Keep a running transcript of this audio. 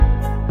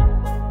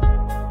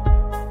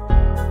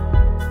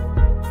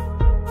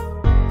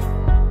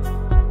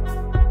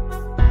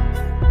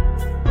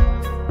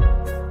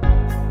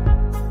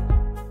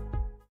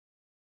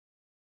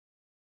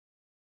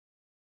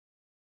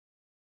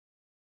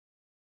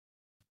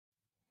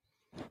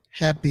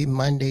Happy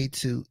Monday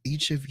to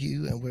each of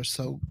you, and we're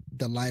so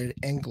delighted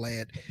and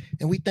glad.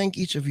 And we thank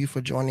each of you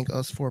for joining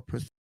us for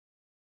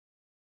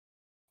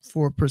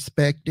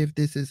perspective.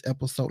 This is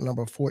episode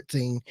number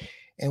 14,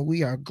 and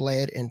we are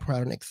glad and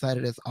proud and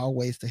excited as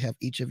always to have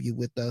each of you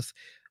with us.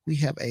 We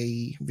have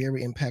a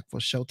very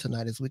impactful show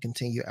tonight as we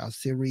continue our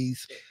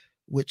series,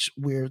 which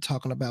we're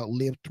talking about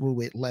Live Through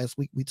It. Last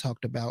week we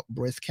talked about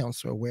breast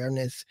cancer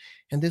awareness,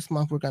 and this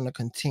month we're going to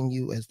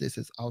continue as this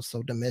is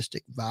also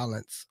domestic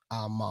violence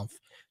month,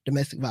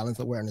 domestic violence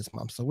awareness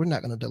month. So we're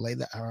not going to delay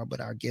the hour,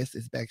 but our guest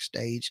is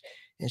backstage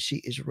and she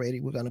is ready.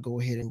 We're going to go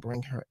ahead and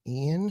bring her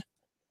in.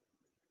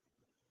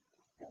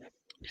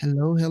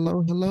 Hello,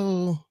 hello,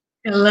 hello.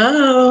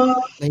 Hello.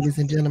 Ladies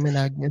and gentlemen,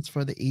 our guest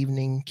for the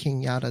evening,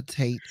 Kenyata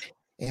Tate.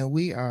 And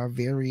we are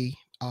very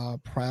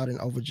proud and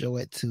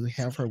overjoyed to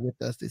have her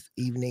with us this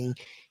evening.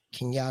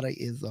 Kenyata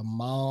is a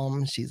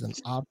mom, she's an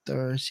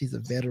author, she's a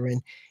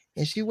veteran,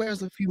 and she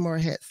wears a few more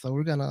hats. So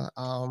we're going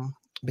to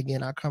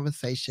begin our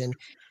conversation.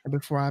 And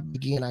before I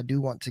begin, I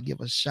do want to give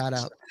a shout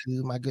out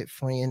to my good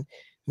friend,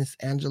 Miss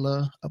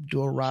Angela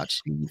Abdul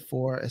Rachi,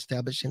 for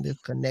establishing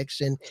this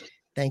connection.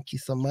 Thank you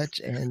so much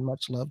and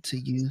much love to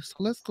you. So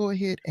let's go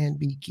ahead and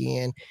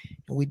begin.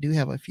 And we do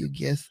have a few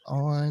guests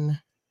on.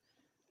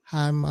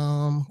 Hi,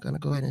 Mom. Gonna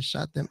go ahead and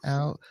shout them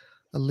out.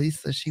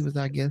 Elisa, she was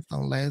our guest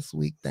on last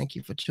week. Thank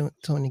you for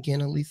tuning in,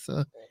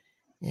 Elisa.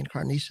 And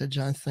Carnisha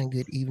Johnson,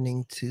 good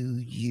evening to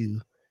you.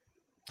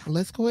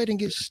 Let's go ahead and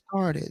get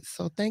started.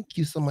 So, thank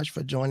you so much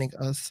for joining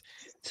us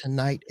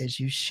tonight as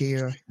you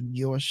share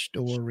your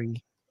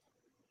story.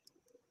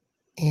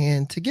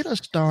 And to get us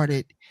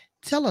started,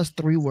 tell us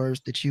three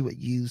words that you would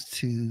use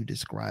to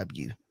describe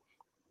you.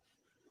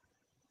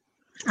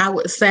 I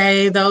would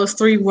say those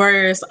three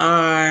words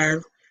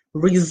are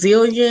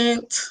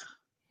resilient.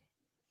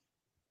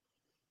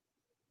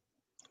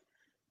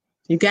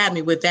 You got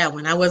me with that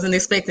one. I wasn't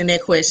expecting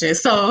that question.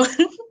 So,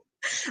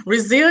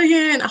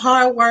 resilient,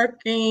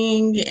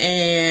 hardworking,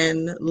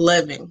 and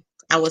loving,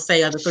 I would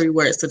say are the three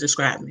words to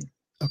describe me.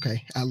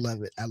 Okay, I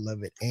love it. I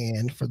love it.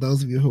 And for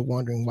those of you who are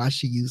wondering why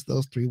she used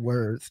those three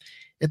words,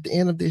 at the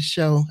end of this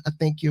show, I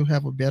think you'll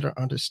have a better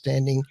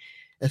understanding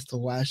as to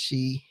why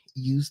she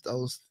used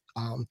those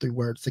three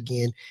words.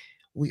 Again,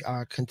 we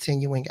are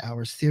continuing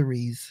our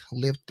series,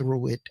 Live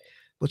Through It,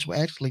 which will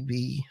actually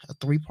be a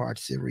three-part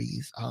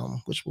series,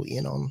 which will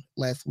end on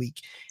last week.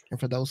 And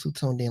for those who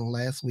tuned in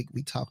last week,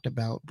 we talked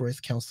about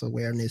breast cancer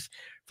awareness.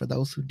 For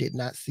those who did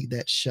not see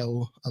that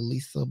show,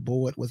 Elisa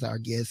Boyd was our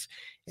guest,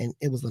 and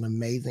it was an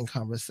amazing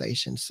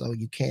conversation. So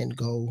you can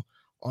go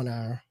on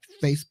our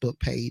Facebook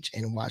page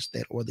and watch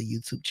that, or the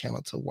YouTube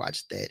channel to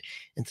watch that.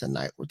 And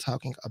tonight we're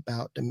talking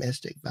about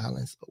domestic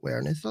violence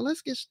awareness. So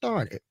let's get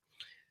started.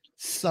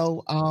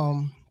 So,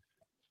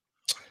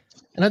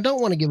 and I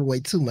don't want to give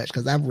away too much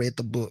because I've read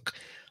the book,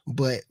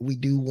 but we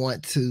do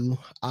want to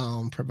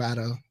provide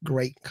a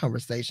great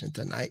conversation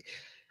tonight.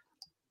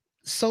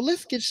 So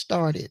let's get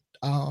started.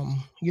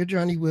 Your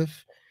journey with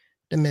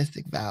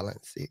domestic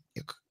violence.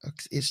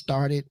 It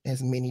started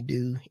as many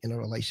do in a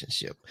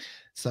relationship.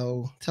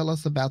 So tell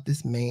us about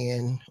this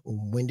man.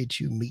 When did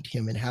you meet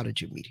him, and how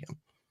did you meet him?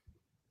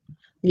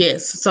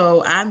 Yes,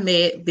 so I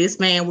met this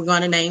man we're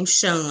going to name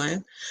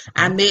Sean.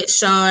 I Okay. met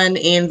Sean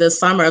in the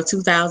summer of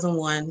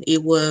 2001.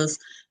 It was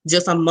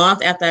just a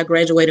month after I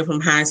graduated from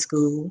high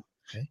school.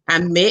 Okay. I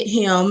met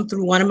him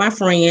through one of my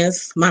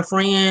friends. My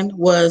friend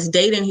was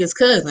dating his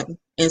cousin,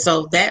 and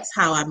so that's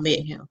how I met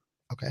him.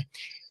 Okay.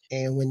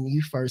 And when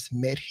you first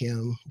met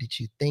him, did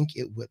you think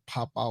it would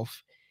pop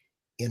off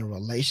in a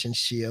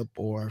relationship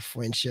or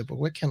friendship, or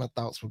what kind of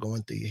thoughts were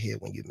going through your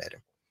head when you met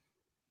him?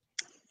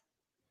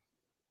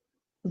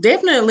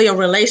 Definitely a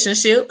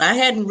relationship. I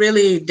hadn't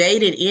really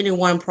dated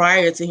anyone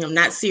prior to him,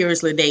 not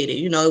seriously dated.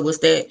 It was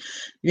that,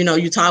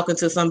 you talking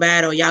to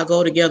somebody or y'all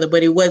go together,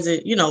 but it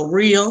wasn't,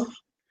 real.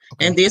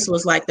 Okay. And this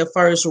was like the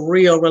first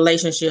real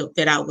relationship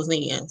that I was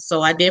in.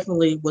 So I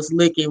definitely was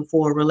looking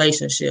for a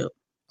relationship.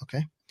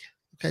 Okay.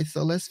 Okay.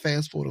 So let's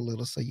fast forward a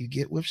little. So you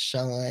get with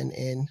Sean,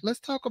 and let's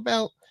talk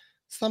about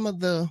some of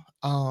the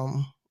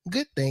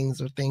good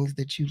things or things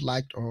that you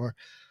liked or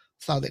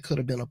saw that could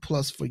have been a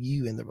plus for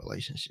you in the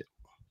relationship.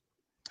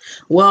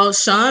 Well,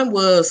 Sean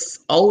was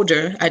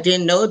older. I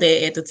didn't know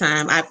that at the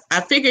time.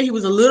 I figured he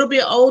was a little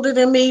bit older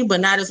than me, but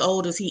not as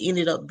old as he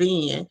ended up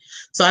being.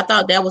 So I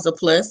thought that was a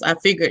plus. I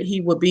figured he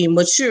would be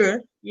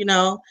mature,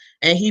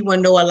 and he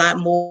would know a lot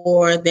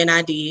more than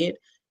I did.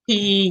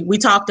 We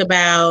talked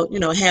about,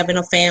 having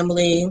a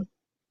family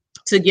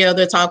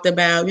together, talked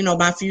about,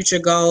 my future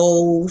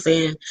goals,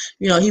 and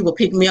he would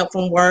pick me up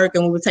from work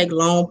and we would take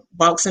long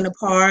walks in the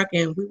park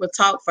and we would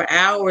talk for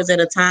hours at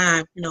a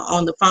time,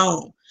 on the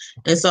phone.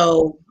 And Okay.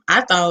 so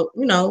I thought,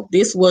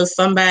 this was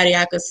somebody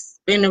I could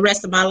spend the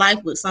rest of my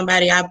life with,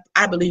 somebody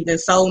I believed in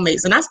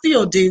soulmates, and I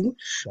still do.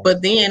 Right.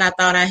 But then I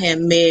thought I had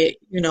met,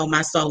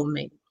 my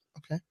soulmate.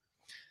 Okay.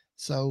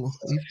 So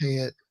we've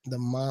had the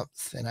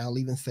months, and I'll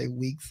even say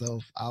weeks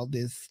of all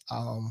this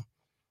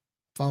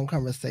phone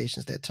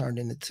conversations that turned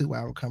into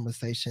 2-hour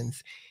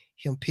conversations,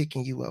 him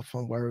picking you up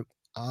from work,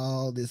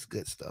 All this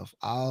good stuff.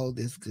 All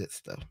this good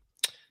stuff.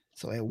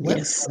 So at what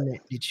Yes.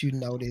 moment did you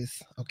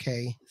notice,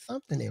 okay,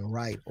 something ain't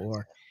right,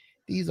 or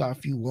these are a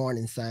few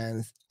warning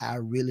signs I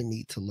really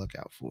need to look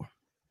out for?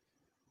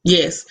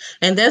 Yes,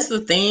 and that's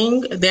the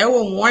thing. There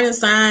were warning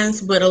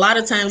signs, but a lot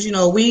of times,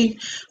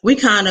 we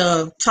kind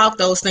of talk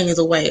those things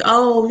away.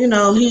 Oh,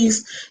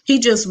 he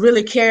just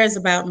really cares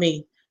about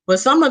me. But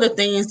some of the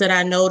things that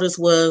I noticed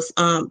was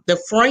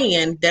the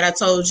friend that I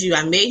told you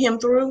I met him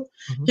through.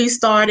 Hmm. He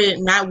started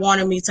not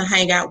wanting me to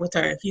hang out with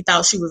her. He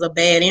thought she was a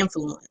bad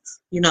influence,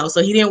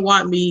 so he didn't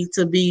want me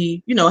to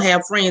be,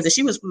 have friends, and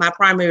she was my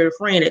primary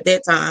friend at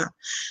that time.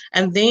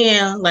 And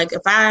then, like,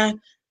 if I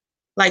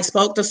like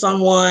spoke to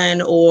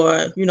someone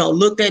or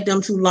looked at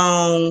them too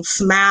long,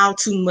 smiled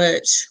too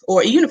much,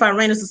 or even if I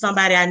ran into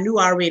somebody I knew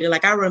already.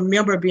 Like, I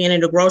remember being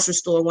in the grocery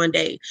store one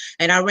day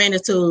and I ran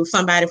into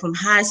somebody from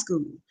high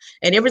school,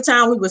 and every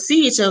time we would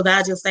see each other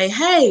I just say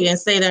hey and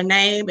say their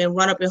name and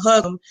run up and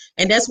hug them,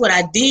 and that's what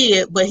I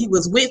did. But he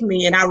was with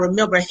me and I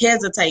remember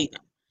hesitating,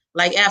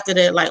 like, after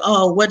that, like,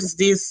 oh, what is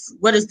this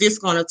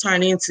going to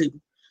turn into?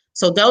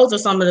 So those are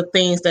some of the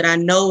things that I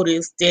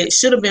noticed that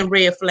should have been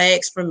red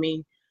flags for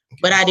me,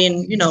 but Okay. I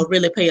didn't,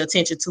 really pay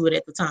attention to it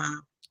at the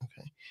time.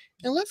 Okay.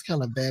 And let's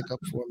kind of back up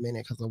for a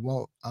minute because I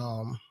want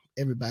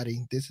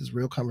everybody, this is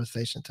real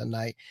conversation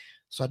tonight.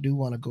 So I do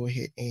want to go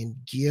ahead and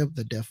give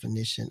the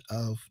definition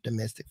of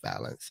domestic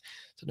violence.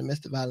 So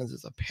domestic violence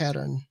is a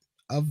pattern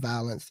of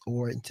violence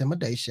or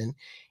intimidation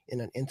in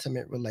an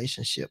intimate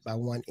relationship by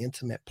one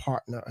intimate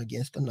partner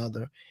against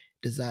another,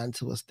 designed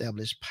to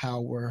establish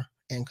power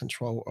and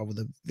control over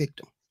the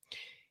victim.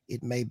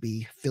 It may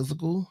be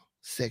physical,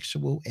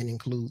 sexual, and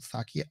includes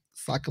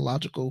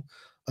psychological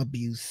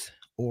abuse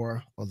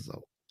or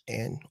assault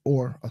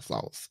or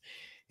assaults.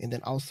 And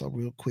then also,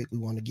 real quick, we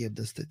want to give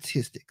the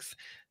statistics.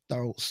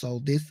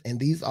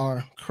 These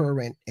are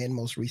current and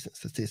most recent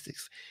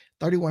statistics.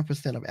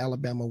 31% of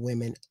Alabama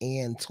women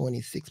and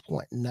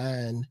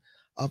 26.9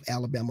 of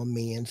Alabama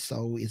men.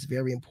 So it's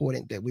very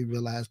important that we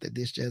realize that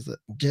this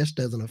just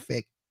doesn't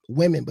affect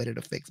women, but it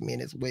affects men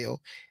as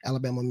well.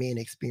 Alabama men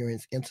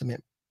experience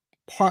intimate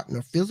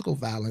partner physical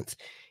violence,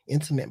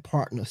 intimate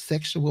partner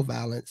sexual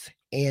violence,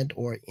 and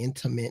or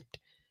intimate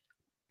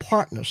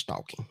partner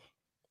stalking.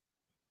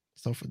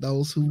 So for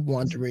those who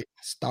wonder it,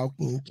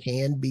 stalking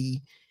can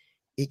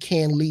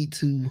lead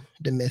to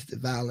domestic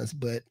violence,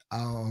 but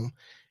I'm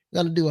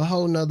gonna do a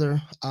whole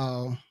nother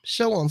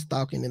show on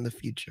stalking in the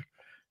future.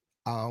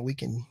 We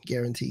can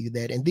guarantee you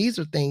that. And these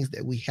are things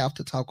that we have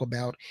to talk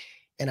about.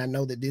 And I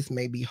know that this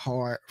may be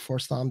hard for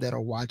some that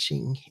are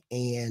watching,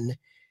 and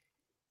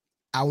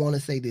I want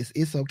to say this: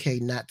 it's okay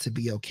not to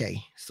be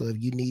okay. So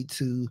if you need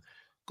to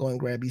go and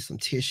grab you some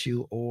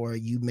tissue, or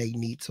you may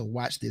need to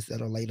watch this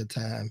at a later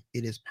time,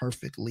 it is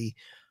perfectly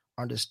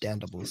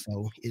understandable.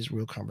 So it's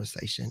real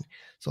conversation.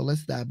 So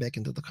let's dive back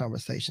into the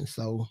conversation.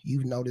 So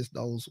you've noticed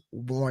those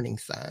warning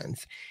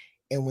signs.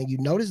 And when you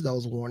notice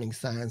those warning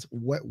signs,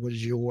 what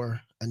was your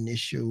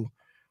initial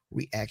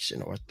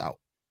reaction or thought?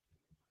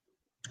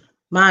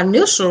 My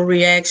initial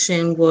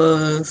reaction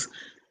was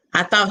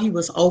I thought he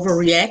was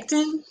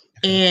overreacting,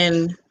 Okay.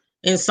 and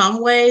in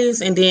some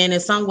ways, and then in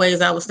some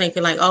ways I was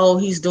thinking like, oh,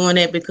 he's doing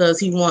that because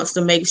he wants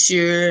to make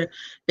sure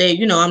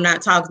that, I'm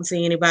not talking to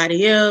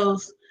anybody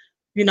else,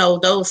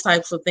 those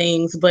types of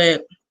things.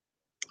 But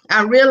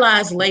I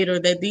realized later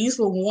that these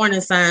were warning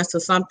signs to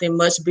something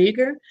much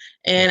bigger.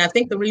 And I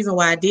think the reason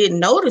why I didn't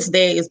notice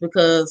that is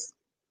because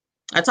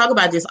I talk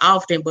about this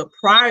often, but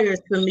prior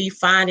to me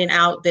finding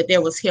out that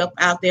there was help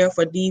out there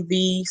for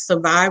DV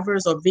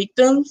survivors or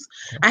victims,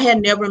 Okay. I had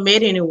never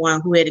met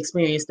anyone who had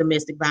experienced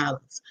domestic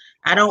violence.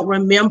 I don't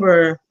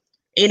remember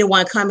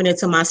anyone coming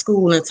into my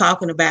school and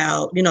talking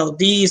about,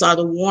 these are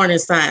the warning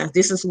signs.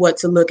 This is what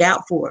to look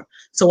out for.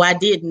 So I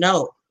did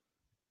know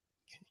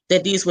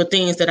that these were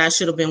things that I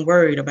should have been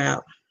worried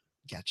about.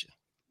 Gotcha.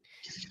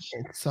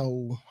 And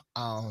so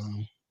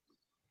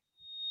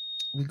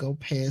we go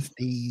past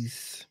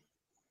these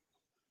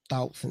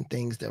thoughts and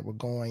things that were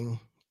going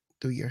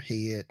through your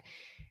head,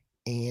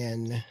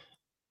 and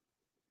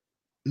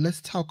let's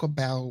talk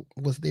about,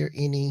 was there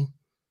any,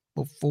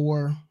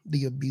 before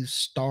the abuse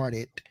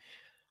started,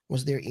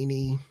 was there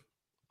any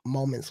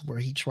moments where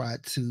he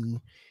tried to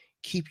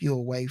keep you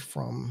away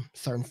from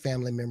certain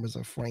family members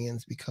or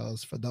friends?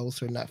 Because for those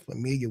who are not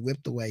familiar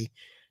with the way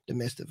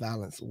domestic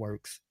violence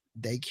works,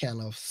 they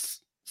kind of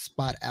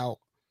spot out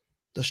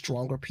the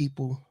stronger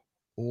people,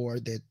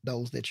 or that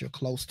those that you're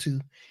close to.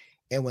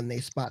 And when they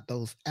spot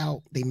those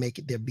out, they make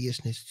it their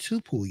business to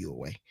pull you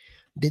away.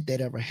 Did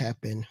that ever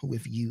happen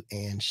with you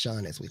and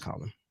Sean, as we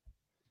call him?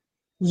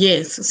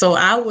 Yes. So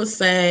I would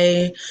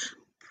say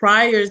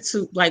prior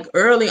to, like,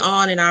 early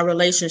on in our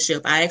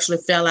relationship, I actually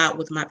fell out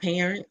with my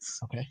parents.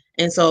 Okay.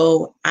 And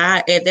so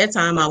at that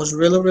time, I was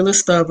really, really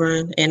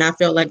stubborn, and I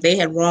felt like they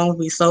had wronged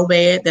me so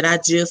bad that I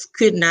just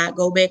could not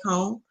go back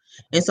home.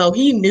 And so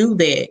he knew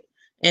that.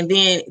 And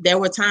then there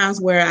were times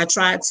where I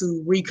tried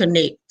to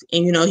reconnect,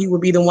 and, he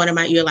would be the one in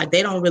my ear, like,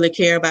 they don't really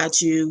care about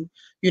you,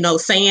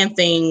 saying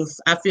things,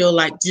 I feel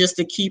like, just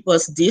to keep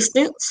us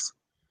distance.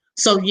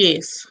 So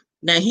yes.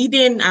 Now he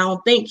didn't. I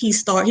don't think he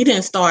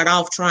didn't start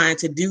off trying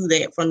to do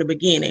that from the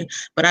beginning,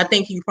 but I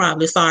think he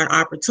probably saw an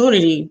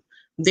opportunity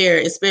there,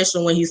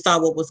 especially when he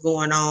saw what was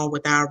going on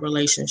with our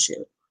relationship.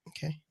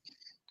 Okay.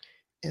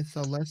 And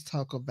so let's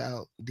talk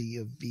about the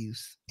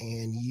abuse.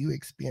 And you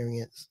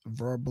experience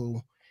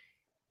verbal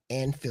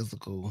and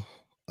physical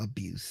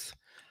abuse.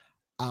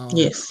 Um,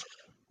 Yes.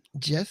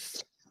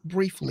 just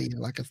briefly,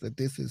 like I said,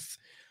 this is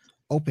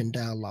open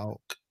dialogue.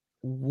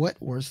 What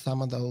were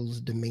some of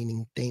those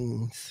demeaning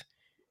things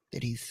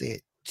that he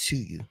said to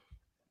you?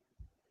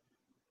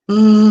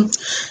 Mm,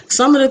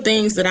 some of the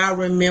things that I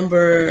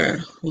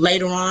remember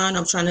later on,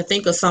 I'm trying to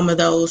think of some of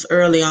those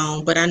early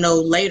on, but I know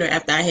later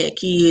after I had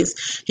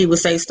kids, he would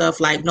say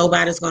stuff like,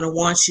 nobody's going to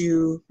want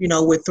you,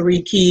 with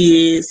 3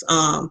 kids.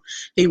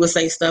 He would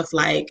say stuff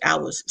like, I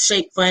was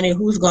shaped funny,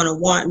 who's going to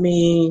want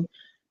me?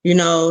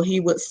 He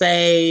would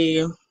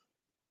say,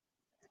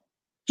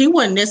 he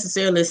wouldn't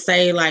necessarily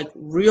say like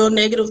real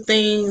negative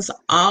things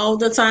all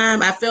the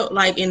time. I felt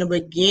like in the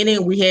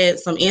beginning we had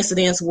some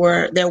incidents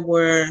where that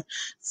were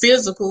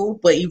physical,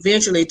 but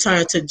eventually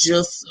turned to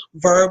just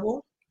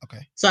verbal.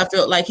 Okay. So I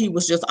felt like he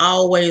was just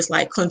always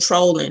like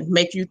controlling,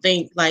 make you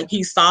think like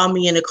he saw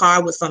me in the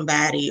car with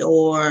somebody,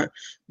 or,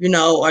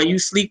 are you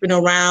sleeping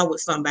around with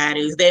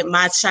somebody? Is that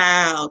my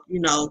child,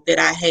 that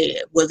I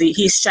had? Was it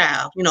his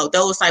child?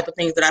 Those type of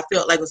things that I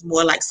felt like was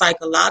more like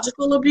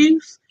psychological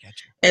abuse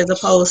Gotcha. as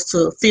opposed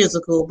to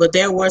physical, but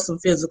there were some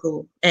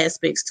physical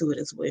aspects to it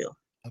as well.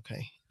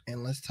 Okay.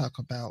 And let's talk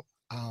about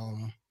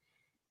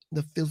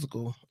the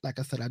physical. Like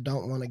I said, I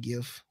don't want to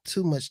give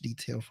too much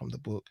detail from the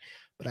book,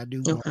 but I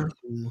do want Okay.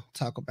 to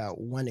talk about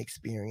one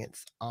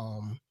experience.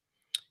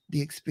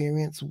 The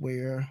experience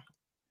where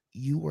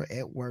you were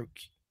at work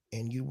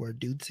and you were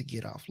due to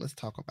get off. Let's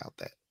talk about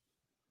that.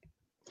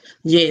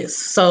 Yes.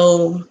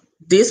 So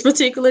this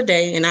particular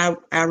day, and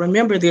I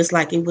remember this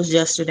like it was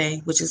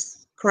yesterday, which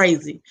is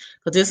crazy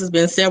because this has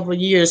been several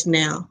years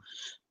now.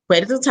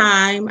 But at the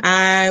time,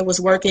 I was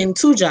working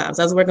 2 jobs.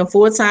 I was working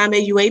full time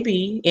at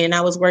UAB, and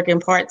I was working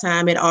part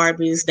time at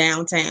Arby's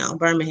downtown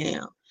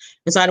Birmingham.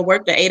 And so I had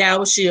worked an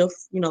 8-hour shift,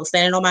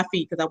 standing on my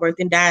feet because I worked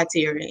in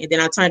dietary. And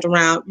then I turned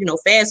around,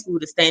 fast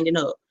food is standing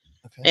up.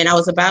 Okay. And I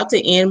was about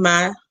to end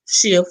my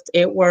shift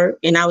at work,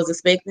 and I was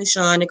expecting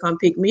Sean to come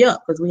pick me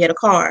up because we had a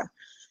car.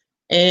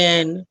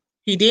 And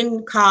he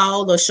didn't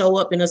call or show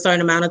up in a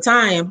certain amount of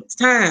time.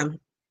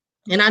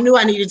 And I knew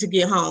I needed to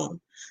get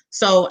home.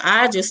 So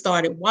I just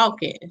started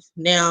walking.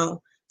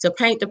 Now, to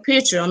paint the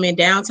picture, I'm in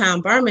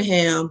downtown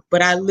Birmingham,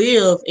 but I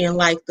live in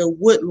like the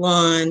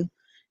Woodlawn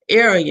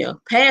area,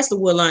 past the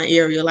Woodlawn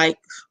area, like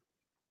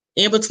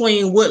in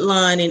between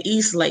Woodlawn and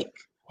East Lake.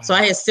 So Wow.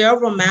 I had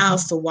several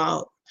miles to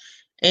walk.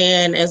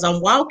 And as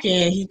I'm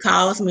walking, he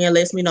calls me and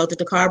lets me know that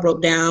the car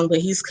broke down, but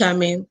he's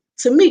coming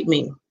to meet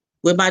me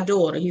with my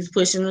daughter. He's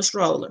pushing a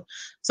stroller.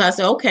 So I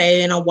said,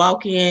 okay. And I'm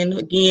walking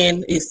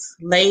again. It's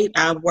late.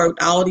 I've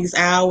worked all these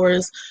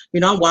hours.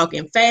 I'm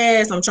walking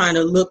fast. I'm trying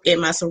to look at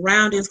my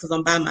surroundings because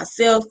I'm by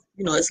myself.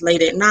 It's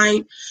late at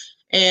night.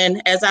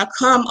 And as I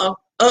come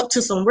up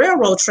to some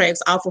railroad tracks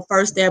off of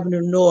First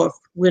Avenue North,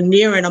 we're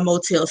nearing a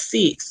Motel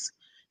 6.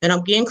 And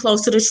I'm getting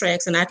close to the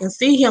tracks, and I can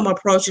see him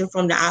approaching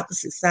from the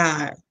opposite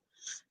side.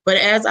 But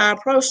as I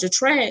approach the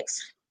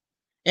tracks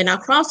and I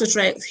cross the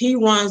tracks, he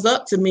runs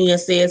up to me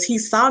and says he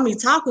saw me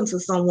talking to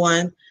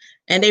someone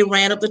and they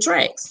ran up the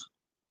tracks.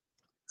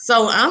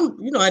 So I'm,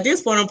 at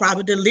this point, I'm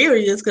probably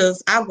delirious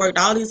because I worked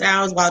all these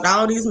hours, walked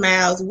all these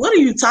miles. What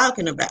are you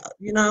talking about?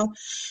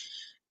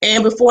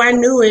 And before I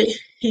knew it,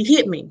 he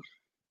hit me.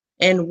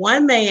 And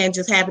one man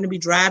just happened to be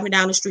driving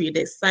down the street at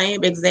that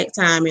same exact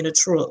time in a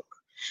truck.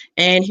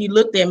 And he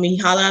looked at me, he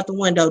hollered out the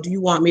window, do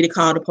you want me to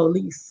call the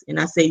police? And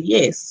I said,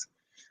 yes.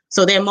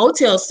 So that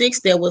Motel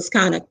 6 that was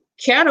kind of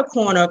catty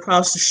corner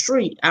across the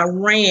street, I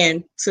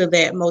ran to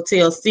that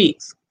Motel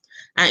 6.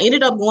 I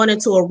ended up going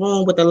into a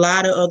room with a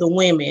lot of other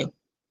women,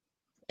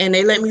 and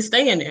they let me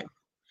stay in there.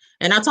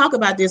 And I talk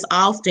about this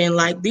often,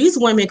 like these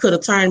women could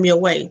have turned me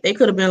away. They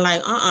could have been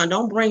like,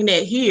 don't bring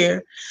that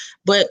here.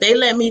 But they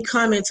let me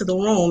come into the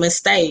room and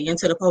stay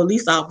until the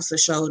police officer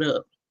showed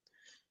up.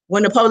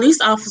 When the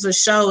police officer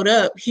showed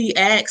up, he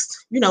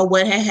asked,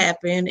 what had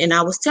happened. And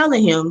I was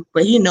telling him,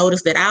 but he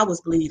noticed that I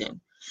was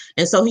bleeding.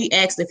 And so he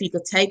asked if he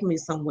could take me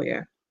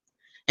somewhere.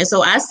 And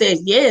so I said,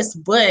 yes,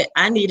 but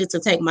I needed to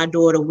take my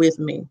daughter with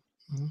me.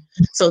 Mm-hmm.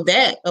 So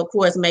that, of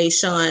course, made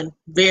Sean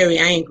very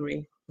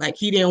angry. Like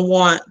he didn't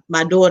want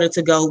my daughter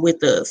to go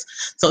with us.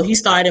 So he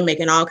started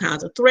making all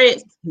kinds of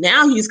threats.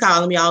 Now he's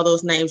calling me all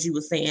those names you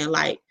were saying,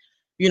 like,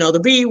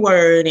 the B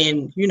word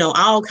and,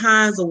 all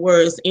kinds of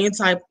words, any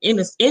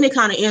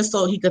kind of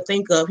insult he could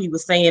think of, he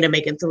was saying and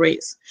making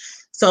threats.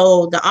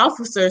 So the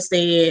officer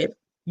said,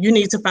 you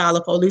need to file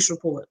a police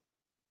report.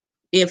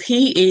 If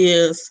he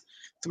is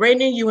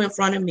threatening you in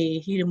front of me,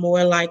 he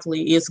more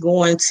likely is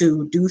going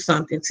to do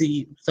something to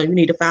you. So you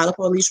need to file a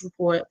police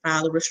report,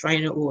 file a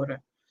restraining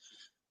order.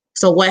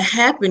 So what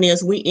happened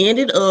is he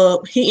ended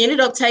up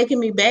taking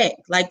me back.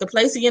 Like the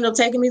place he ended up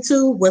taking me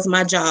to was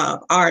my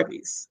job,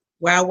 Arby's.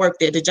 where I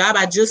worked at, the job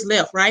I just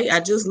left, right?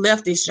 I just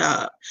left this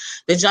job.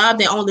 The job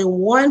that only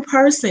one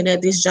person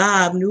at this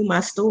job knew my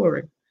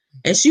story.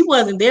 And she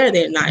wasn't there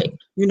that night,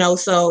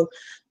 So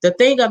the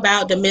thing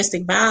about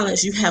domestic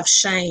violence, you have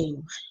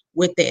shame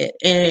with that.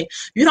 And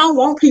you don't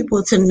want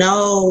people to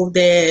know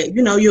that,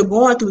 you're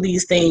going through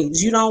these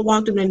things. You don't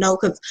want them to know,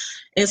 because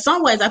in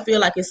some ways I feel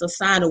like it's a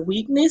sign of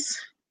weakness.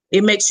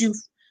 It makes you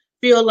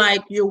feel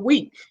like you're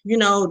weak.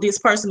 This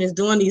person is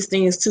doing these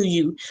things to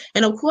you.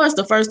 And of course,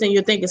 the first thing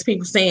you think is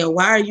people saying,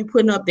 why are you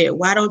putting up that?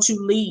 Why don't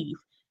you leave?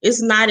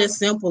 It's not as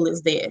simple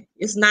as that.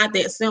 It's not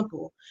that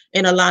simple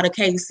in a lot of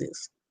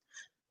cases.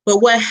 But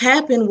what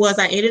happened was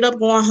I ended up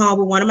going home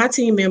with one of my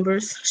team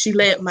members. She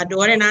let my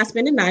daughter and I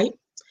spend the night.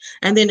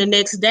 And then the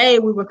next day,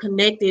 we were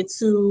connected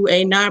to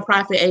a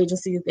nonprofit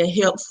agency that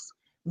helps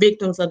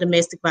victims of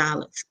domestic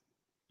violence.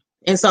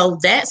 And so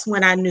that's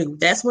when I knew.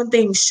 That's when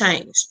things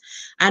changed.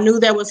 I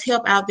knew there was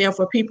help out there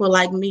for people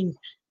like me,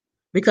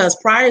 because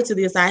prior to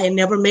this, I had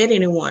never met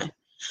anyone.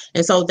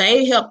 And so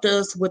they helped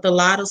us with a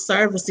lot of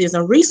services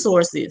and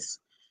resources.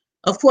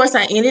 Of course,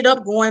 I ended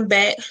up going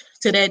back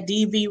to that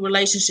DV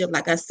relationship,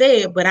 like I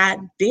said, but I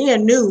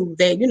then knew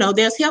that,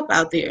 there's help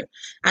out there.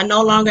 I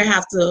no longer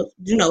have to,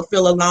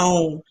 feel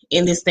alone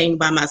in this thing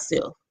by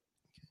myself.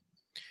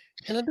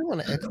 And I do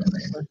want to ask a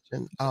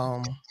question.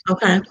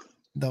 Okay.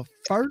 The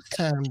first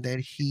time that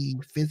he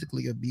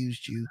physically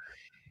abused you,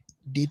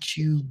 did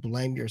you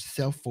blame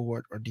yourself for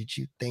it, or did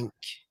you think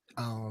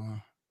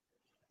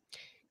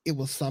it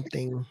was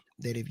something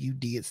that if you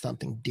did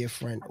something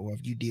different or if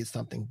you did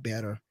something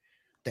better,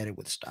 that it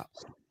would stop?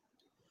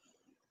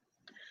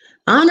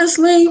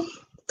 Honestly,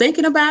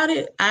 thinking about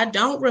it, I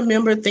don't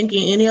remember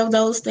thinking any of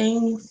those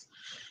things.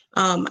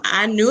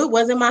 I knew it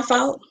wasn't my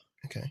fault.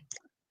 Okay.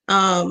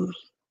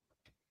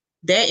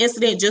 That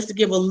incident, just to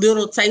give a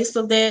little taste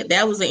of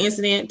that was an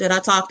incident that I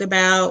talked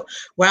about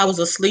where I was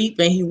asleep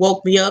and he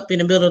woke me up in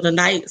the middle of the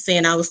night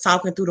saying I was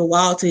talking through the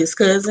wall to his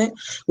cousin,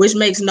 which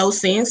makes no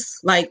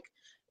sense. Like,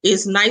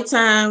 it's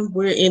nighttime,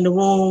 we're in the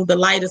room, the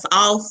light is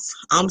off,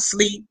 I'm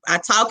asleep, I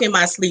talk in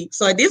my sleep.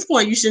 So at this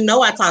point, you should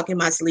know I talk in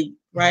my sleep,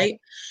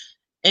 right?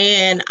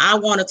 And I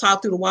want to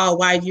talk through the wall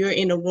while you're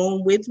in the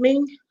room with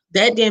me.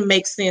 That didn't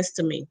make sense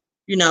to me,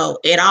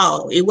 at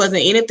all. It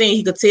wasn't anything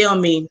he could tell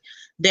me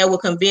that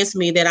would convince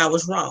me that I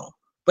was wrong.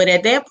 But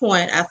at that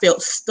point, I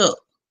felt stuck.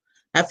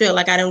 I felt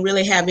like I didn't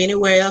really have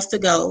anywhere else to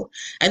go.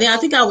 And then I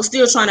think I was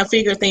still trying to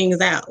figure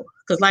things out.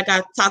 Because like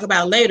I talk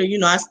about later,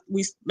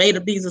 we made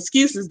up these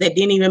excuses that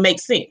didn't even make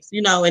sense,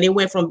 and it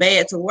went from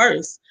bad to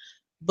worse.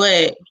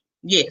 But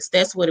yes,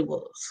 that's what it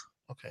was.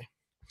 Okay.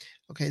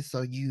 Okay,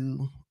 so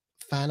you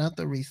find out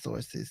the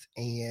resources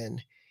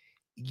and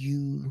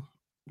you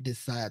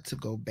decide to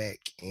go back.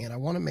 And I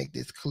want to make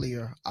this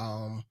clear.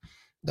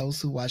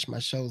 Those who watch my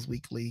shows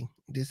weekly,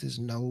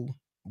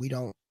 we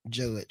don't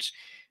judge,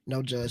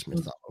 no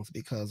judgment zones,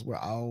 because we're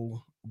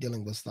all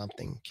dealing with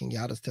something.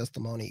 Kenyata's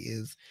testimony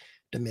is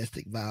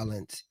domestic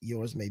violence.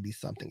 Yours may be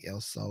something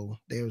else. So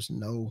there's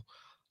no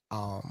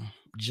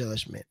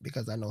judgment,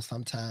 because I know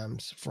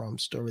sometimes from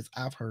stories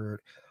I've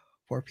heard,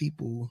 for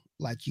people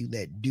like you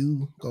that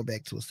do go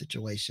back to a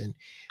situation,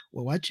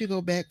 well, what you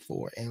go back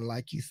for? And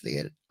like you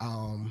said,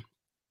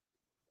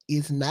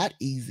 it's not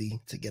easy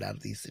to get out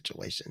of these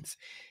situations,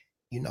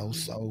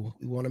 so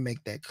we want to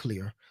make that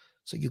clear.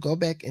 So you go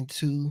back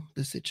into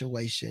the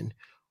situation.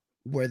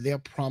 Were there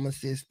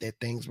promises that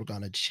things were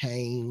going to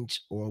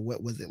change, or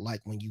what was it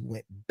like when you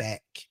went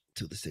back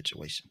to the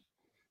situation?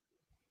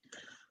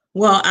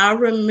 Well, I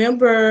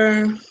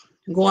remember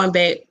going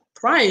back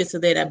prior to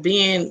that,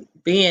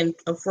 being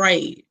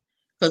afraid,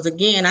 because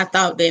again, I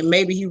thought that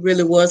maybe he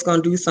really was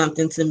going to do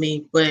something to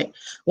me. But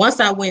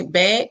once I went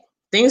back,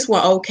 things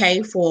were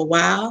okay for a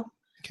while.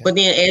 Okay. But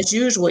then, as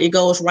usual, it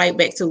goes right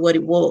back to what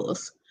it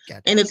was.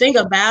 Gotcha. And the thing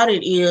about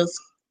it is,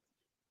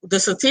 the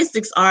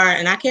statistics are,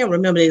 and I can't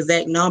remember the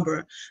exact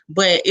number,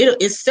 but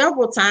it's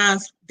several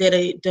times that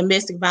a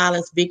domestic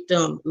violence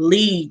victim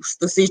leaves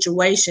the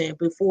situation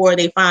before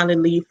they finally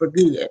leave for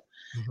good.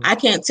 Mm-hmm. I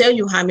can't tell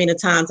you how many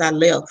times I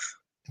left,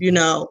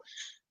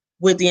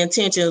 with the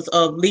intentions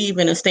of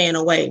leaving and staying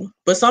away.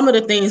 But some of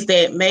the things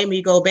that made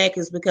me go back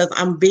is because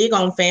I'm big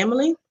on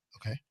family.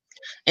 Okay.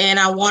 And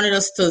I wanted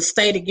us to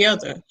stay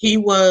together. He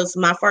was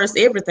my first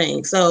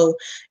everything. So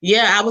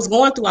yeah, I was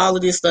going through all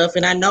of this stuff,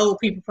 and I know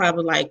people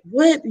probably like,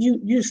 what,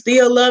 you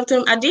still loved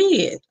him? I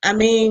did. I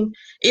mean,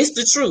 it's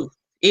the truth.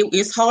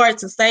 It's hard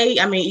to say.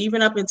 I mean,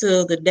 even up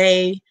until the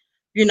day,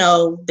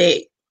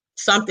 that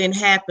something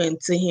happened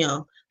to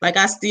him, like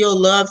I still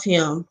loved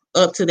him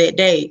up to that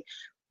day.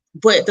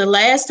 But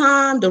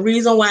the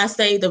reason why I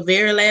stayed, the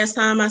very last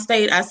time I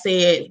stayed, I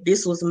said,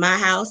 this was my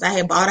house. I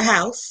had bought a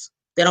house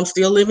that I'm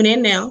still living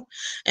in now.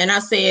 And I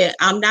said,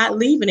 I'm not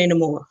leaving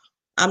anymore.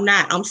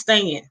 I'm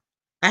staying.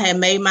 I had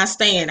made my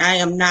stand. I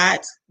am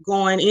not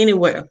going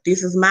anywhere.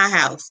 This is my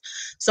house.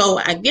 So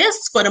I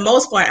guess for the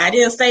most part, I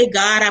didn't say,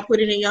 God, I put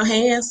it in your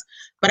hands,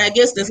 but I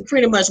guess that's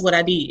pretty much what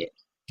I did.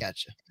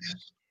 Gotcha.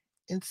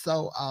 And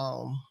so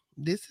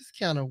this is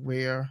kind of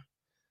where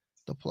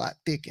the plot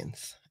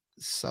thickens.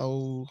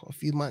 So a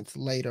few months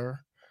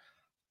later,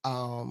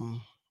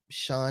 um,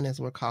 Sean, as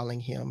we're calling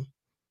him,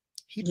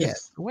 he passed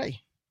Yes. away.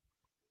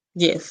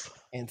 Yes.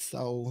 And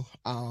so,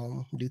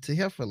 due to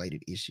health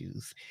related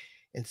issues.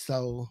 And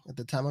so, at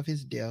the time of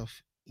his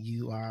death,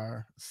 you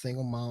are a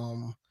single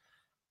mom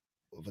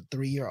of a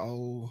 3-year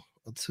old,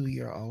 a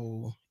 2-year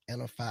old,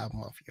 and a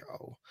 5-month year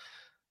old.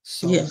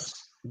 So,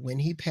 Yes. when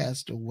he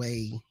passed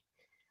away,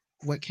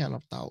 what kind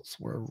of thoughts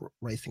were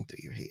racing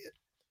through your head?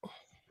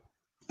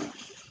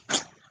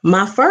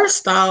 My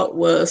first thought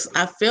was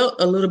I felt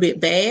a little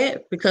bit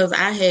bad because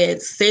I had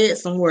said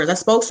some words. I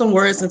spoke some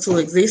words into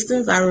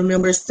existence. I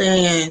remember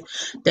saying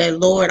that,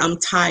 Lord, I'm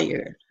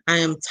tired. I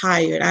am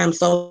tired. I am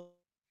so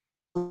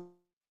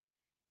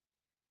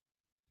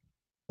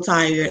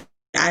tired.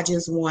 I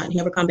just want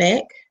him to come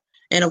back.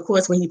 And of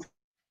course, when he passed,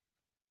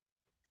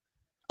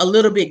 I felt a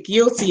little bit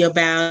guilty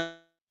about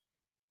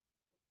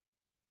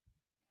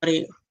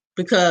it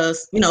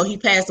because, he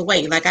passed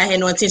away. Like I had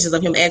no intentions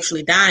of him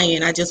actually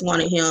dying. I just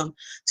wanted him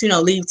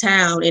to, leave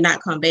town and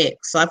not come back.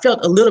 So I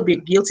felt a little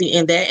bit guilty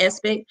in that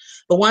aspect.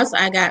 But once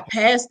I got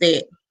past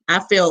that,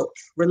 I felt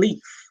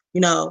relief. I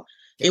felt relief.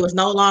 It was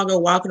no longer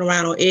walking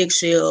around on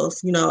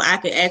eggshells. I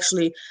could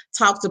actually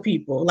talk to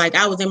people. Like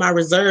I was in my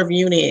reserve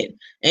unit,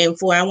 and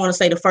for I want to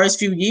say the first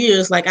few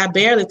years, like I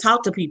barely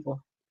talked to people,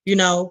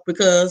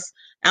 because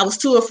I was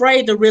too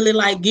afraid to really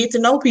like get to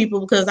know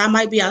people because I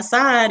might be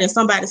outside and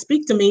somebody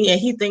speak to me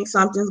and he thinks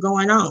something's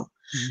going on.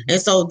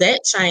 And so Mm-hmm.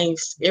 that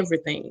changed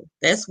everything.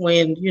 That's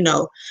when,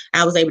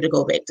 I was able to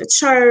go back to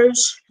church.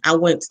 I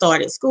went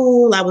started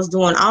school. I was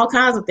doing all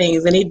kinds of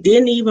things and it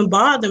didn't even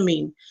bother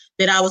me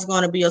that I was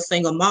going to be a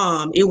single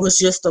mom. It was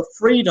just the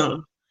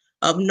freedom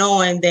of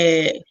knowing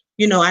that,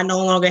 I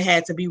no longer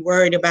had to be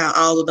worried about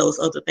all of those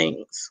other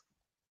things.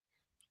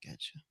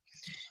 Gotcha.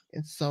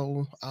 And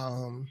so,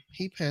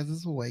 he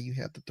passes away. You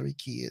have the three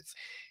kids,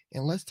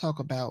 and let's talk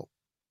about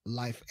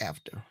life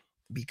after,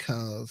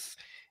 because,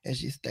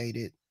 as you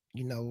stated,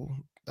 you know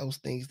those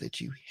things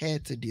that you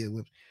had to deal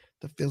with,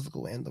 the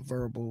physical and the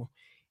verbal.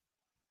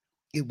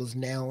 It was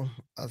now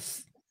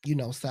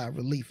sigh of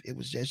relief. It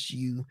was just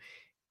you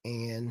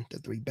and the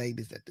three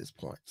babies at this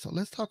point. So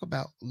let's talk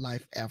about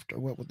life after.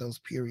 What were those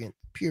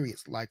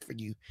periods like for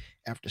you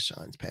after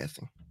Sean's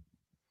passing?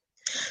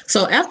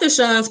 So after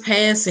Sean's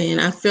passing,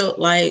 I felt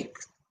like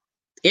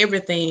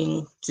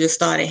everything just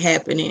started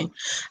happening.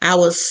 I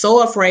was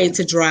so afraid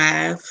to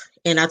drive.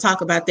 And I talk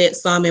about that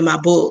some in my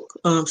book,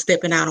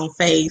 Stepping Out on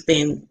Faith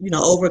and,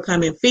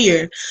 overcoming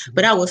fear.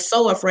 But Mhm. I was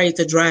so afraid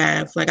to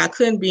drive. Like I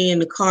couldn't be in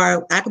the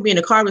car. I could be in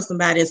the car with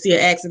somebody and see an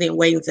accident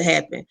waiting to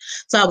happen.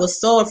 So I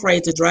was so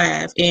afraid to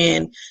drive.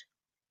 And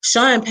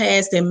Sean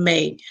passed in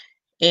May,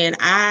 and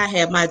I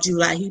had my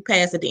July. He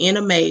passed at the end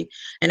of May,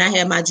 and I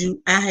had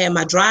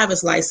my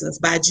driver's license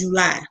by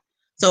July.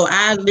 So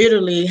I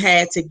literally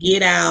had to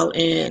get out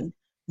and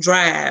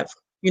drive,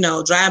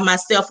 drive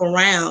myself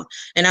around.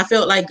 And I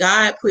felt like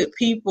God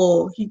He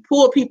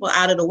pulled people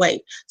out of the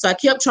way. So I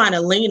kept trying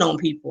to lean on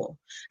people.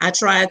 I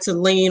tried to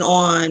lean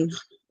on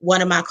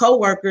one of my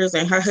coworkers,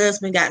 and her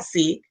husband got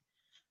sick.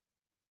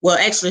 Well,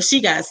 actually, she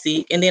got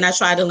sick. And then I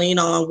tried to lean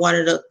on one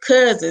of the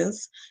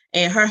cousins,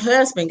 and her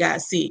husband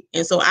got sick.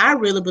 And so I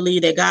really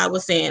believe that God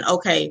was saying,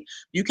 okay,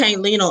 you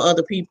can't lean on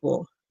other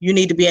people. You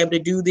need to be able to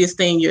do this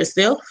thing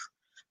yourself.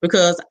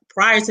 Because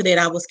prior to that,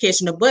 I was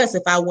catching a bus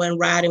if I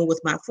wasn't riding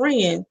with my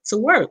friend to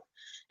work.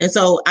 And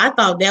so I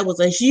thought that was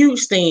a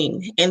huge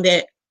thing. And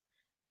that,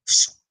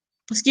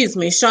 excuse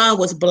me, Sean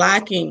was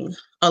blocking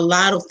a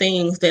lot of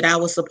things that I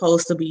was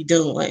supposed to be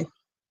doing.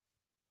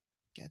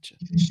 Gotcha.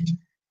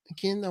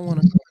 Again, I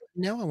want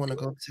to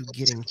go to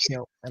getting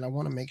help, and I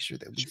want to make sure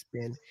that we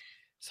spend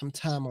some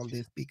time on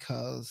this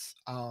because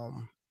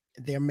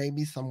there may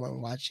be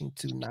someone watching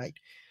tonight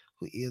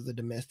who is a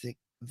domestic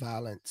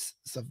violence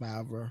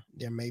survivor.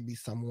 There may be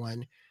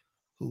someone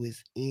who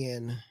is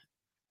in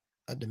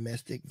a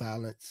domestic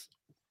violence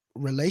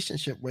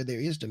relationship where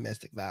there is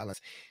domestic violence.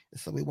 And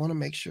so we want to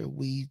make sure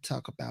we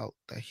talk about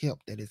the help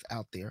that is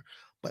out there.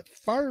 But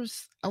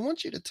first, I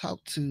want you to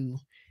talk to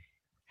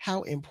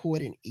how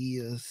important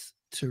is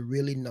to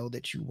really know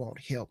that you want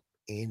help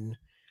and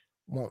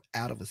want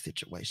out of a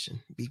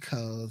situation,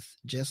 because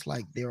just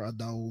like there are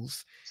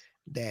those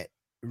that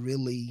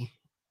really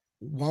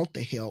want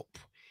the help,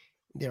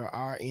 there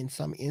are in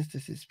some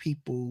instances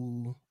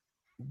people,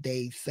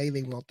 they say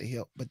they want the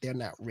help but they're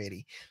not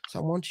ready. So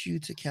I want you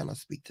to kind of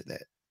speak to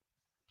that.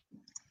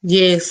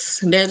 Yes,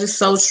 that is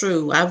so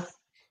true. I've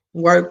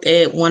worked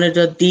at one of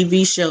the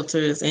DV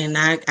shelters, and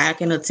I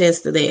can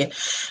attest to that.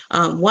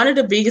 One of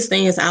the biggest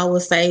things I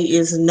would say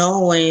is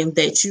knowing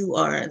that you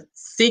are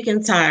sick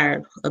and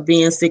tired of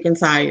being sick and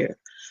tired.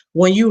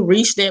 When you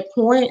reach that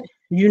point,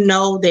 you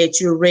know that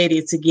you're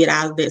ready to get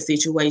out of that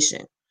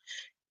situation.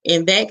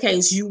 In that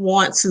case, you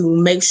want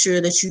to make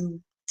sure that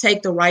you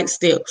take the right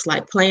steps,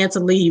 like plan to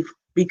leave,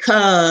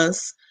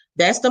 because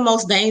that's the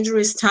most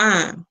dangerous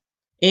time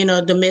in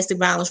a domestic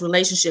violence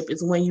relationship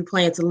is when you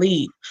plan to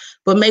leave.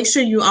 But make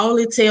sure you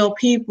only tell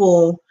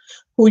people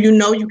who you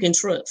know you can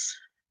trust.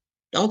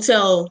 Don't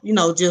tell,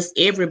 just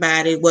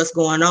everybody what's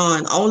going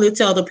on. Only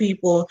tell the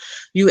people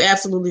you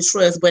absolutely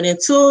trust. But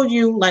until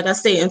you, like I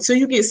said, until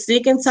you get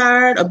sick and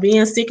tired of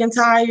being sick and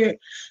tired,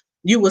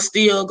 you will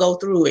still go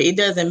through it. It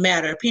doesn't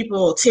matter. People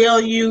will tell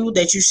you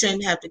that you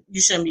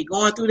shouldn't be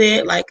going through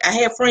that. Like I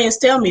had friends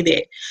tell me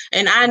that,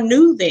 and I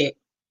knew that,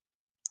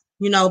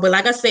 but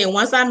like I said,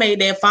 once I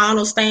made that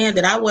final stand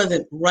that I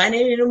wasn't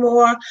running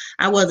anymore,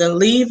 I wasn't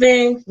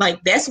leaving,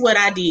 like that's what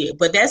I did.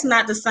 But that's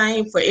not the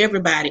same for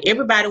everybody.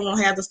 Everybody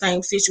won't have the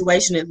same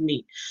situation as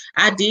me.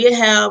 I did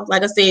have,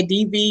 like I said,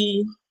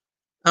 DV,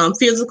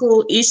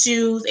 physical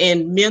issues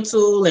and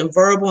mental and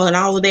verbal and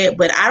all of that,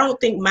 but I don't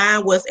think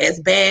mine was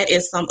as bad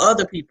as some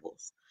other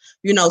people's.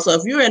 So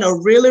if you're in a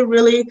really,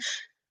 really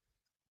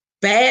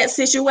bad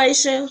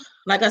situation,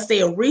 like I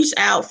said, reach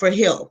out for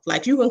help.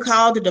 Like you can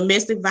call the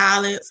domestic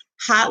violence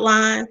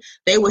hotline.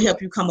 They will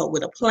help you come up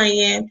with a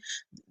plan.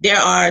 There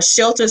are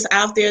shelters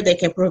out there that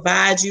can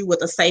provide you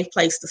with a safe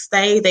place to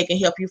stay. They can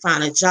help you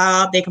find a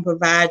job. They can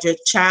provide your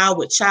child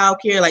with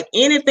childcare. Like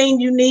anything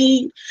you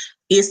need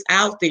is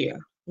out there.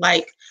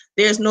 Like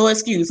there's no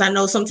excuse. I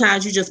know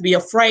sometimes you just be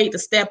afraid to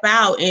step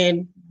out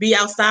and be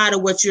outside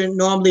of what you're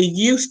normally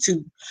used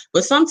to.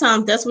 But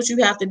sometimes that's what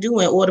you have to do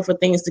in order for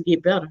things to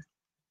get better.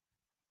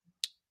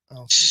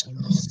 Okay,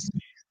 amen.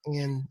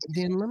 And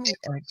then let me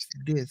ask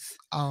this: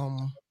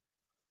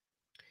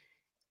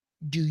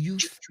 do you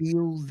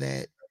feel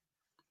that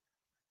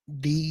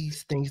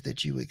these things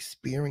that you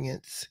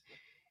experience,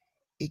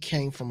 it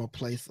came from a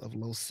place of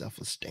low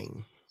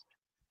self-esteem?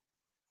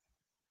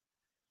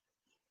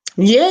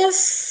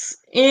 Yes,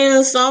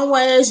 in some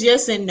ways,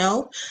 yes and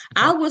no.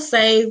 I Okay. would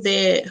say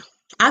that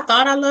I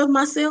thought I loved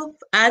myself.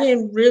 I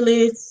didn't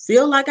really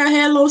feel like I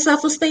had low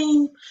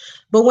self-esteem.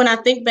 But when I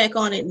think back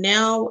on it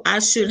now, I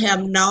should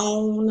have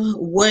known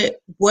what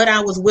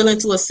I was willing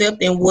to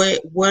accept and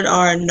what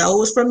are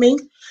no's for me.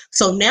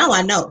 So now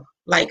I know.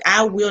 Like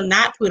I will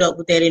not put up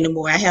with that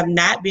anymore. I have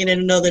not been in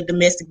another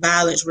domestic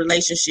violence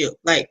relationship.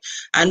 Like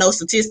I know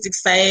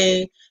statistics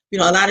say, a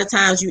lot of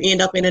times you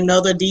end up in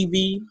another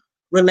DV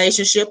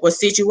relationship or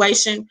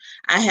situation.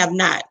 I have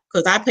not,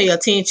 because I pay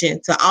attention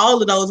to all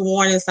of those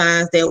warning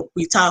signs that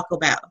we talk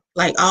about,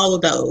 like all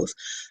of those.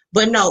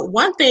 But no,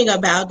 one thing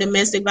about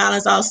domestic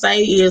violence I'll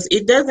say is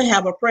it doesn't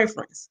have a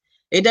preference.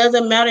 It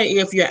doesn't matter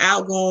if you're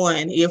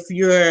outgoing, if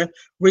you're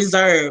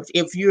reserved,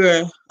 if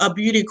you're a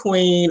beauty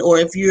queen, or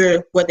if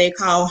you're what they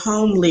call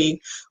homely,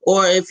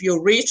 or if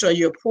you're rich or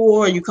you're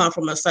poor, you come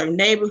from a certain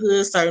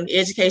neighborhood, certain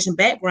education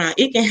background.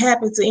 It can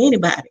happen to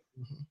anybody.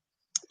 Mhm.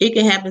 It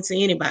can happen to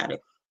anybody.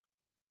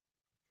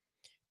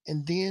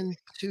 And then,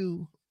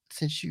 too,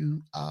 since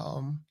you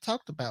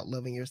talked about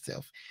loving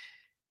yourself,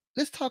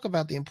 let's talk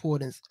about the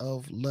importance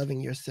of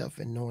loving yourself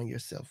and knowing your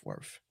self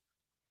worth.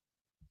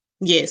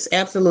 Yes,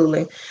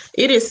 absolutely.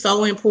 It is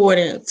so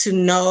important to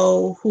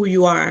know who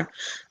you are.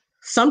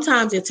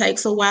 Sometimes it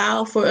takes a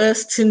while for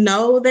us to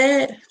know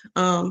that.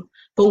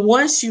 But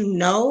once you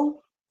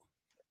know,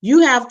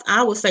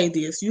 I would say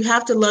this, you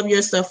have to love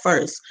yourself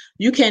first.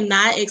 You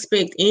cannot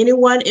expect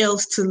anyone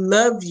else to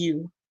love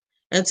you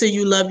until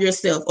you love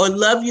yourself or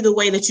love you the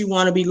way that you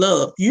want to be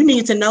loved. You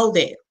need to know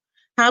that.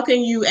 How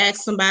can you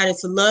ask somebody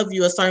to love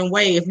you a certain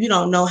way if you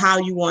don't know how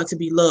you want to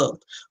be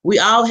loved? We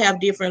all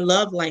have different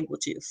love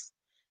languages.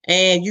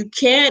 And you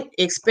can't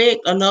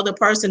expect another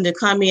person to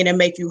come in and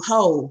make you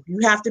whole. You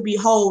have to be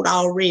whole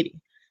already.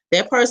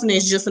 That person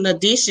is just an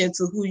addition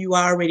to who you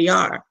already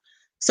are.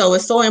 So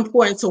it's so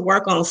important to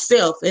work on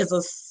self as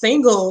a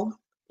single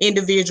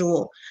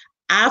individual.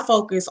 I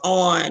focus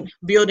on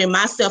building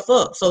myself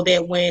up so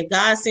that when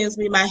God sends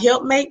me my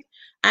helpmate,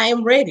 I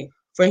am ready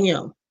for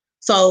him.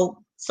 So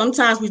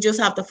sometimes we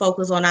just have to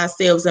focus on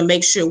ourselves and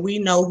make sure we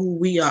know who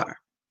we are.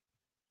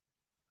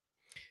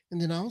 And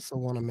then I also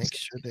want to make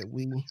sure that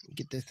we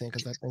get this in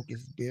because I think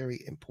it's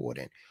very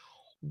important.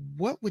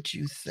 What would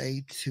you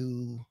say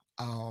to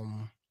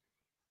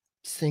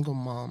single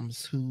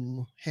moms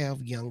who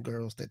have young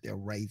girls that they're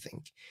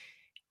raising?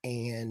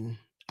 And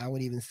I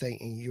would even say,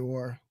 in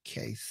your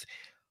case,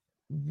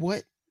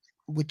 what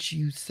would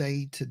you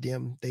say to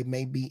them? They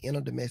may be in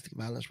a domestic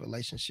violence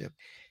relationship.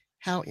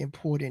 How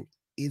important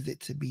is it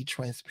to be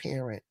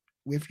transparent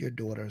with your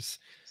daughters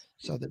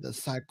so that the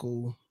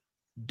cycle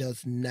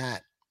does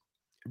not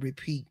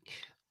repeat?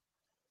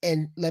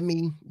 And let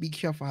me be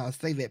careful how I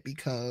say that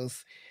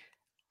because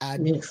I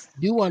Yes.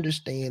 do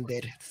understand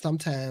that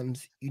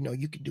sometimes,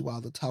 you can do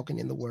all the talking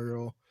in the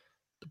world,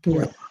 the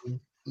Yeah. praying,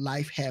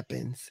 life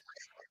happens,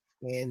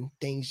 and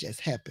things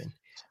just happen.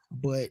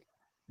 But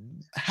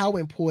how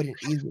important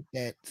is it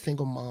that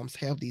single moms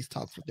have these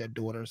talks with their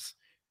daughters?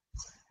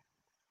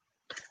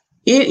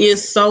 It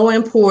is so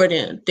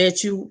important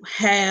that you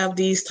have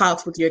these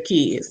talks with your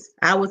kids.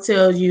 I would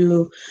tell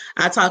you,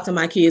 I talk to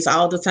my kids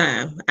all the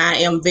time. I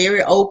am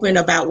very open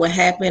about what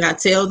happened. I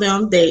tell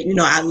them that,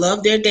 I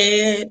love their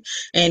dad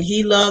and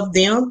he loved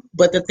them,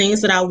 but the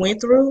things that I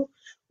went through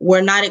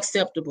were not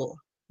acceptable.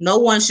 No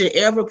one should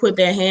ever put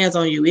their hands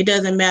on you. It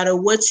doesn't matter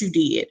what you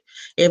did.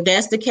 If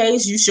that's the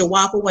case, you should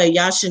walk away.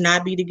 Y'all should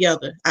not be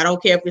together. I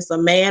don't care if it's a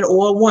man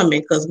or a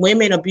woman, because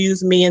women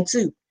abuse men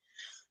too.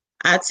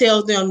 I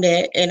tell them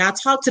that, and I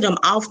talk to them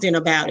often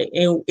about it.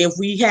 And if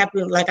we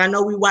happen, like I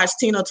know we watched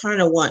Tina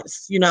Turner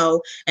once,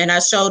 and I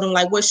showed them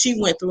like what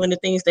she went through and the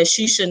things that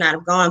she should not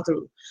have gone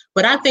through.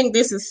 But I think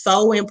this is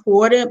so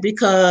important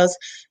because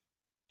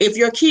if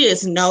your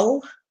kids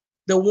know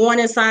the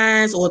warning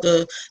signs or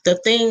the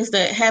things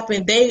that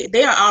happen,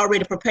 they are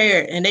already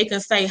prepared, and they can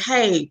say,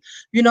 hey,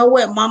 you know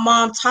what, my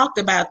mom talked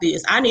about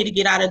this, I need to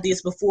get out of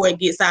this before it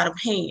gets out of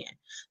hand.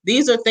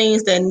 These are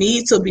things that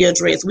need to be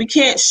addressed. We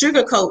can't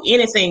sugarcoat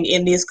anything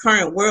in this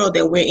current world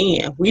that we're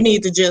in. We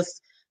need to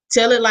just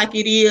tell it like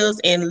it is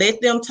and let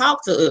them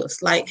talk to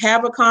us, like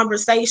have a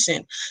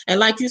conversation. And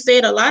like you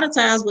said, a lot of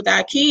times with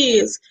our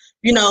kids,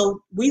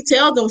 we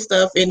tell them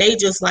stuff and they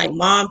just like,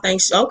 mom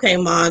thinks, okay,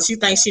 mom, she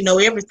thinks she know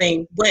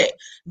everything, but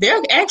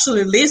they're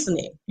actually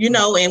listening,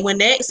 and when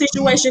that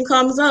situation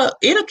comes up,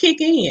 it'll kick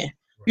in,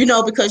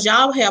 because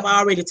y'all have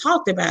already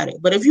talked about it.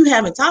 But if you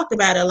haven't talked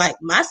about it, like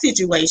my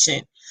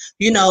situation,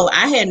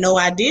 I had no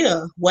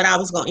idea what I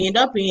was going to end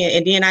up in.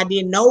 And then I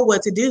didn't know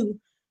what to do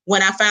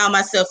when I found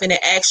myself in an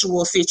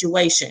actual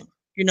situation.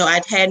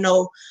 I had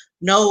no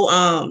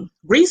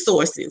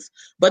resources.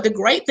 But the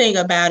great thing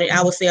about it,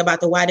 I would say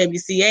about the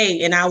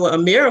YWCA and our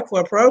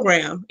AmeriCorps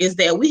program, is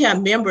that we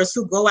have members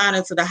who go out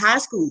into the high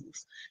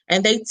schools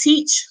and they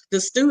teach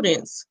the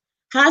students,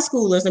 high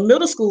schoolers and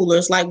middle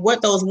schoolers, like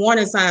what those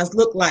warning signs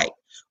look like,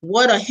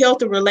 what a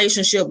healthy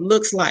relationship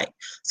looks like,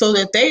 so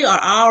that they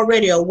are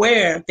already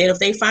aware that if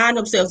they find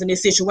themselves in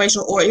this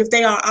situation, or if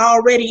they are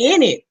already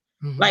in it,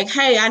 like,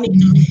 hey, I need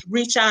to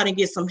reach out and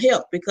get some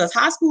help, because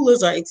high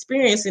schoolers are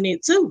experiencing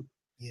it too.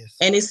 Yes.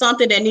 And it's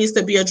something that needs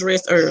to be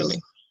addressed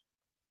early.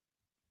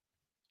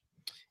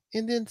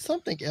 And then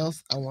something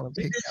else I want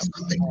to pick up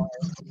on.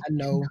 I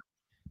know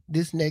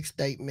this next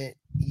statement,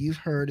 you've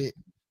heard it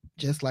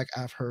just like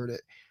I've heard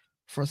it.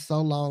 For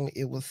so long,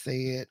 it was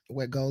said,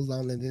 what goes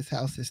on in this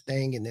house is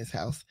staying in this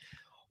house.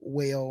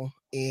 Well,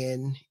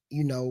 and,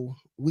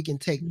 we can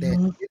take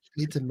that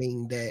to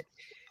mean that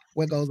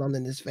what goes on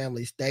in this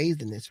family stays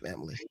in this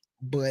family.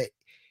 But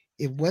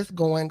if what's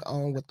going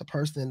on with the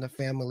person in the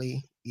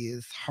family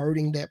is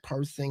hurting that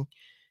person,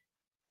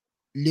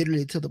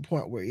 literally to the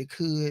point where it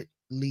could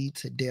lead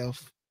to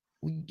death,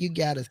 you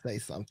got to say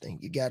something.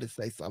 You got to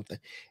say something.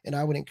 And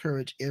I would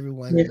encourage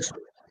everyone Yes.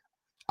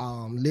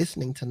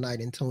 listening tonight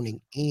and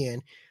tuning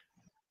in,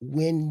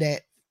 when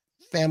that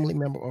family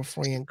member or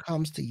friend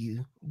comes to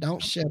you,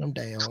 don't shut them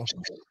down,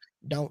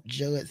 don't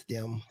judge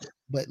them,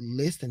 but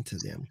listen to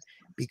them,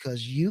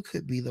 because you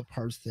could be the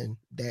person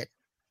that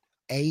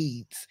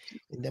aids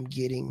in them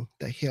getting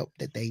the help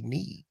that they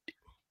need.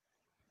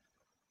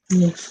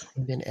 Yes.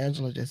 And then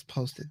Angela just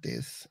posted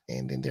this,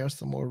 and then there are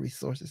some more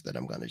resources that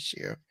I'm going to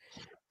share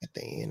at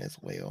the end as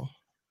well.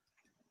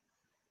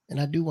 And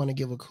I do want to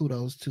give a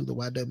kudos to the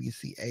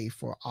YWCA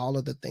for all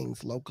of the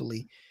things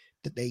locally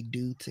that they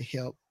do to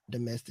help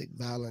domestic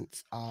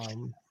violence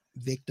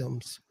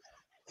victims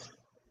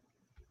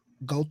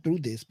go through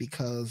this,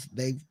 because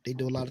they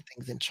do a lot of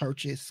things in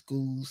churches,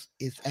 schools.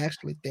 It's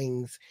actually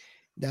things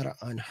that are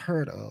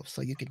unheard of.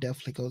 So you can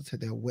definitely go to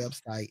their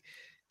website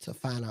to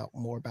find out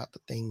more about the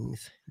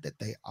things that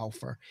they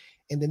offer.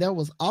 And then there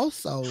was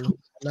also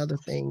another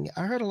thing.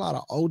 I heard a lot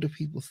of older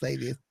people say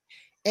this,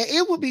 and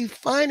it would be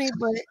funny,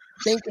 but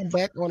thinking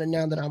back on it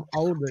now that I'm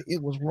older,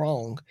 it was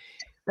wrong.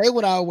 They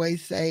would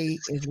always say,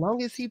 as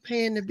long as he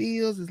paying the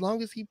bills, as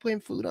long as he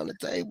putting food on the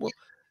table,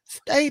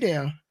 stay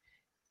there.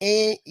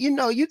 And you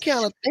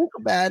kind of think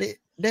about it,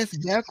 that's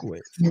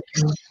backwards.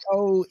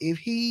 So if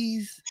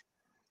he's,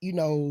 you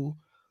know,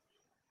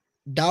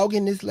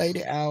 dogging this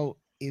lady out,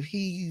 if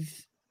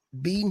he's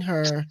beating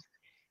her,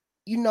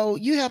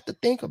 you have to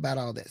think about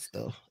all that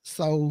stuff.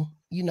 So,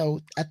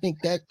 I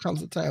think that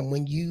comes a time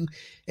when you,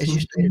 as you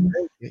stated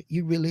earlier,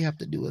 you really have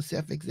to do a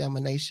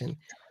self-examination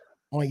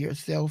on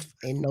yourself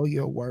and know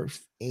your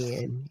worth.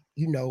 And,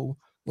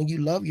 when you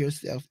love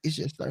yourself, it's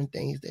just certain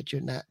things that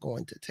you're not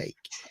going to take.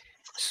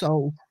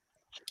 So,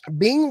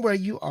 being where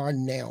you are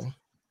now,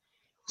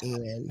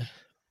 and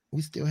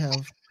we still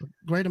have a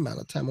great amount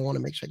of time. I want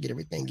to make sure I get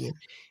everything in.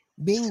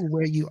 Being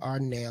where you are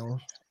now,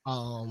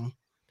 and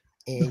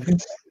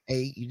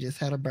you just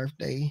had a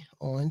birthday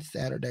on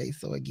Saturday.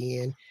 So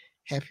again,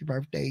 happy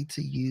birthday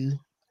to you.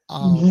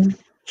 Um,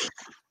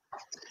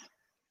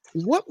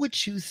 what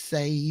would you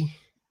say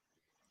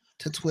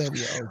to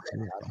 12-year-old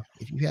Kenyatta?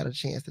 If you had a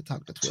chance to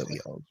talk to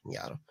 12-year-old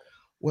Kenyatta,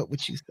 what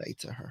would you say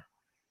to her?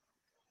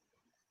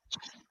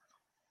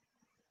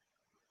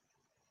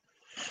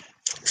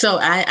 So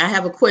I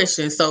have a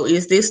question. So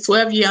is this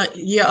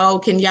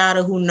 12-year-old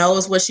Kenyatta who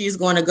knows what she's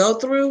going to go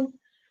through,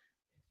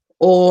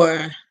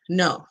 or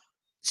no?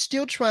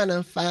 Still trying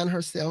to find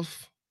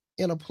herself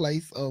in a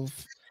place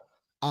of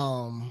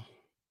um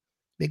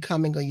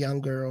becoming a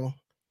young girl,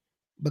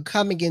 but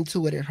coming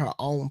into it at her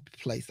own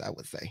place, I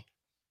would say.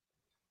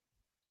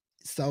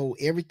 So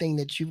everything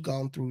that you've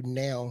gone through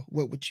now,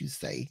 what would you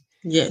say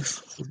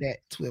Yes. to that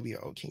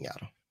 12-year-old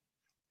Kenyatta?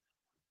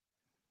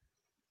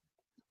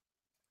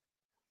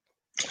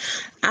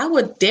 I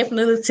would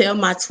definitely tell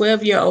my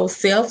 12-year-old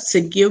self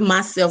to give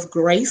myself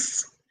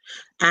grace.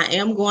 I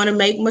am going to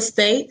make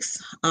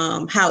mistakes.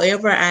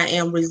 However, I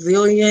am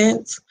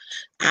resilient.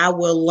 I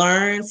will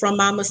learn from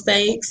my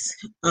mistakes.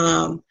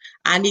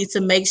 I need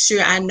to make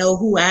sure I know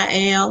who I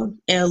am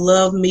and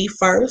love me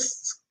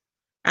first.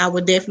 I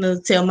would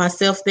definitely tell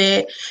myself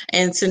that,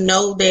 and to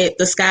know that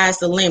the sky's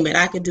the limit.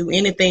 I can do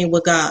anything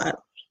with God.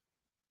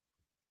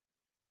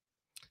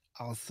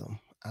 Awesome.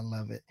 I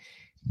love it.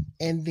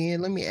 And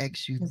then let me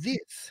ask you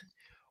this.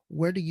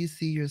 Where do you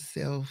see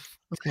yourself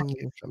 10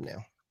 years from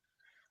now?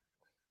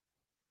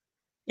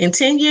 In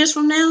 10 years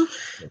from now,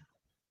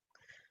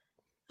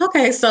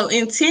 okay, so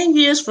in 10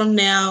 years from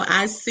now,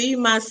 I see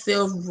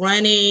myself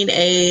running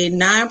a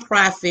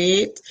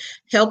nonprofit,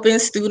 helping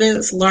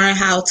students learn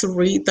how to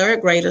read,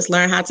 third graders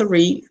learn how to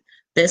read.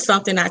 That's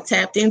something I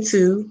tapped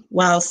into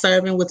while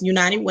serving with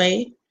United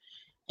Way.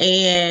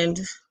 And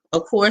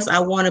of course, I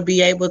want to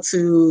be able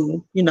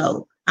to,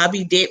 I'll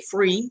be debt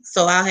free.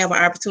 So I'll have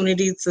an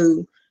opportunity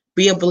to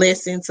be a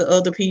blessing to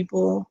other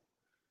people.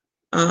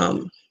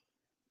 Um,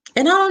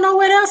 and I don't know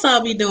what else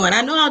I'll be doing.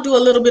 I know I'll do a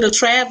little bit of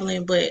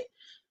traveling, but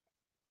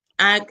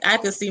I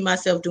could see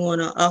myself doing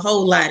a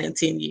whole lot in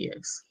 10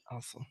 years.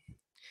 Awesome.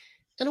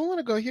 And I want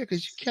to go here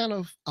because you kind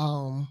of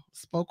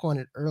spoke on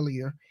it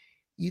earlier.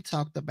 You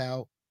talked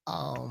about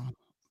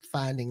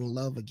finding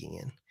love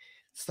again.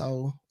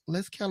 So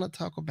let's kind of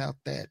talk about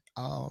that.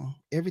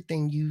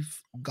 Everything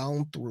you've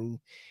gone through.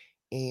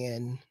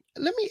 And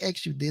let me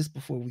ask you this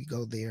before we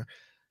go there.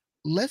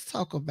 Let's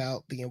talk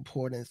about the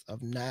importance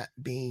of not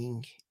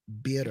being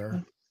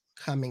bitter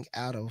coming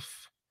out of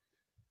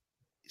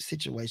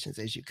situations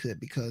as you could,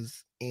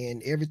 because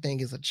and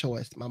everything is a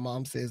choice. My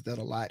mom says that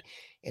a lot,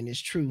 and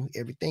it's true.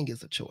 Everything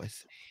is a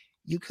choice.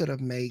 You could have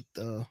made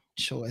the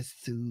choice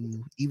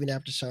to, even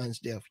after Sean's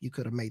death, you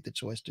could have made the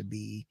choice to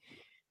be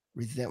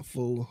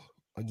resentful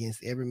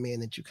against every man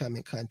that you come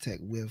in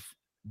contact with,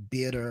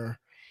 bitter,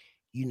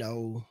 you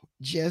know,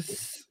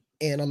 just,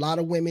 and a lot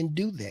of women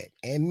do that,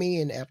 and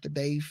men after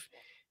they've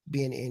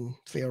been in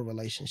failed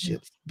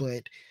relationships.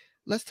 But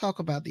let's talk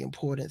about the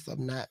importance of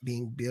not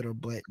being bitter,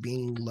 but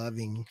being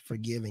loving,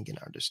 forgiving, and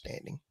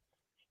understanding,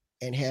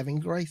 and having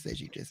grace, as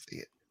you just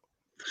said.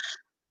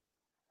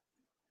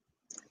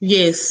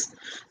 Yes.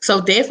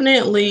 So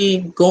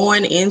definitely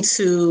going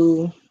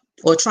into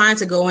or trying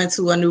to go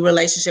into a new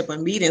relationship or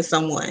meeting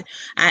someone,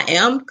 I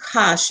am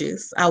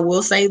cautious. I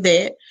will say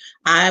that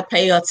I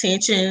pay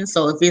attention.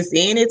 So if it's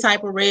any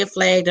type of red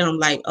flag, then I'm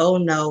like, oh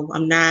no,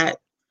 I'm not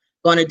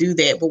going to do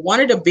that. But one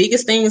of the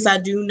biggest things I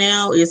do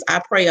now is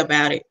I pray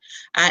about it.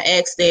 I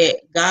ask that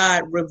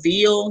God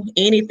reveal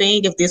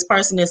anything if this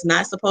person is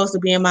not supposed to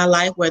be in my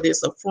life, whether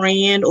it's a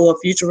friend or a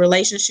future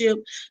relationship,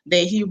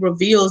 that He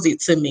reveals it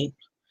to me.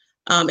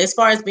 As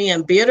far as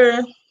being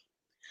bitter,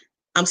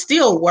 I'm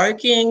still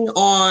working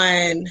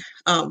on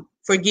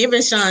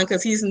forgiving Sean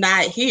because he's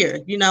not here,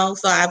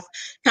 So I've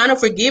kind of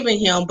forgiven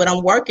him, but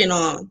I'm working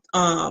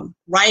on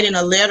writing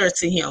a letter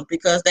to him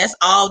because that's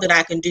all that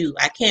I can do.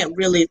 I can't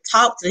really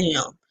talk to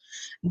him,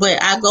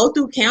 but I go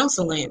through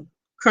counseling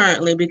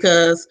currently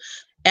because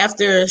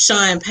after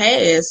Sean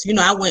passed,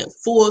 I went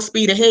full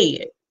speed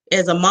ahead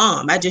as a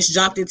mom. I just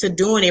jumped into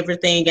doing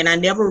everything and I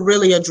never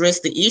really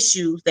addressed the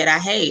issues that I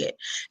had.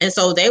 And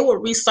so they would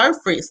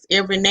resurface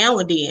every now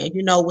and then,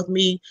 with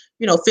me,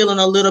 feeling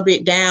a little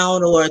bit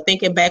down or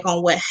thinking back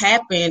on what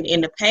happened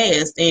in the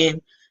past.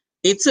 And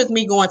it took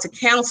me going to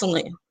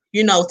counseling,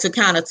 to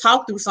kind of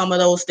talk through some of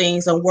those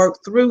things and work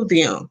through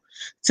them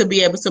to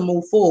be able to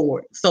move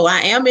forward. So I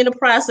am in the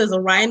process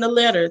of writing a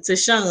letter to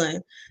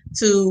Sean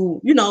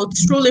to,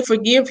 truly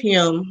forgive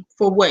him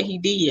for what he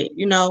did.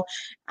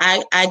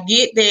 I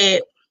get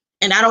that,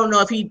 and I don't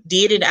know if he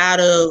did it out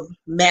of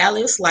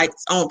malice, like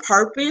on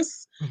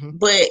purpose, Mm-hmm.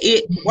 but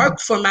it worked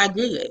for my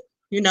good.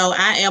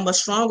 I am a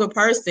stronger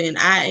person.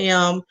 I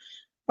am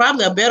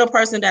probably a better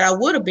person that I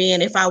would have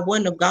been if I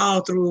wouldn't have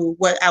gone through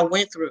what I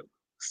went through.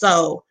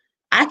 So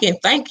I can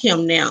thank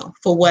him now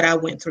for what I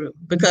went through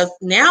because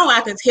now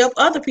I can help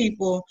other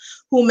people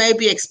who may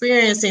be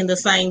experiencing the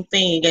same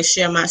thing and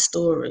share my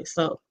story.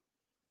 So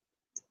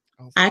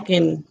I Awesome.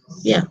 can,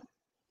 yeah.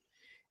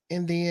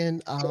 And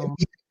then I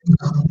want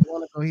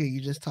to go here. You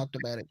just talked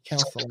about it,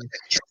 counseling.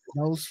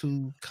 Those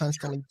who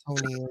constantly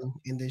tune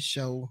in this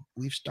show,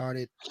 we've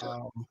started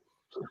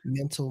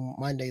Mental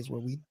Mondays where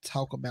we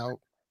talk about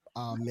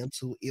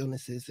mental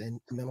illnesses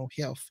and mental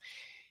health.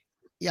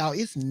 Y'all,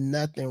 it's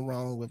nothing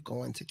wrong with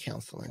going to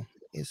counseling.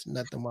 It's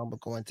nothing wrong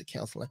with going to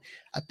counseling.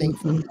 I think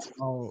for Mhm. so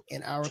long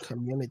in our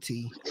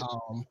community,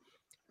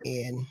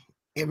 and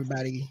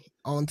everybody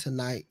on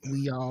tonight,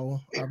 we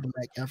all are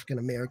Black African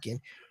American.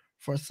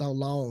 For so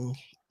long,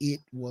 it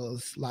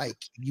was like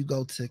you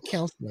go to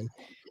counseling,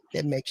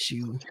 that makes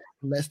you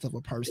less of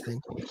a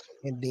person.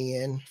 And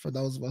then for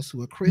those of us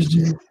who are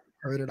Christian,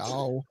 heard it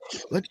all.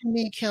 What you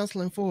need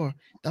counseling for?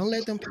 Don't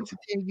let them people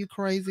tell you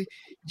crazy.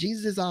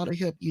 Jesus is all the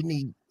help you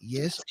need.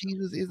 Yes,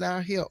 Jesus is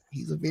our help.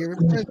 He's a very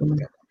present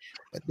help.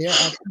 But there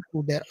are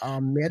people that are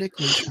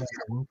medically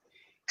trained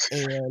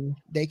and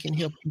they can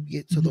help you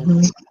get to the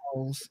root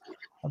cause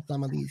of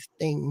some of these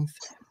things.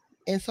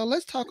 And so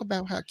let's talk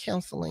about how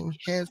counseling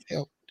has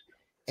helped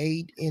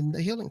aid in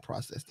the healing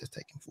process that's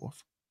taking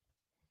forth.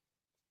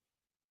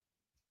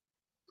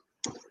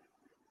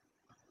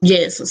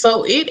 Yes.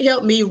 So it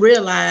helped me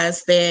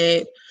realize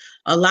that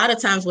a lot of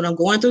times when I'm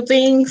going through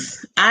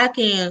things, I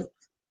can.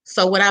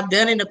 So what I've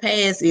done in the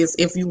past is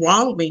if you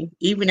wrong me,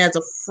 even as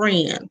a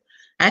friend,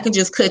 I can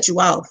just cut you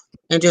off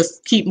and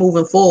just keep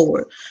moving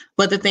forward.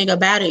 But the thing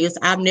about it is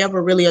I've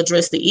never really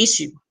addressed the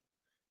issue.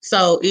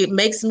 So it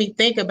makes me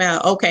think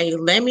about, okay,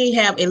 let me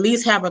have at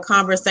least have a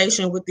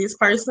conversation with this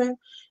person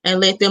and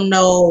let them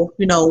know,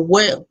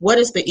 what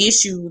is the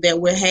issue that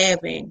we're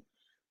having.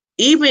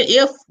 Even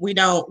if we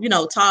don't,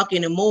 talk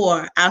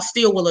anymore, I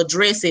still will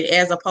address it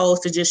as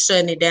opposed to just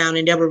shutting it down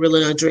and never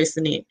really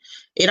addressing it.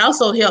 It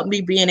also helped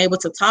me being able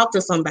to talk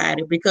to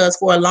somebody because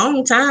for a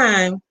long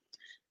time,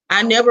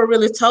 I never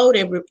really told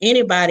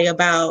anybody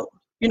about,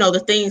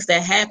 the things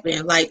that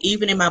happen. Like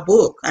even in my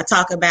book, I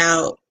talk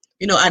about,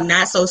 a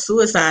not so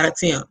suicide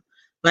attempt.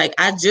 Like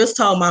I just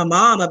told my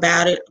mom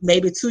about it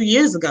maybe 2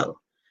 years ago.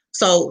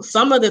 So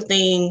some of the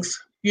things,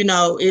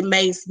 it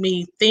makes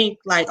me think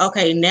like,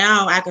 okay,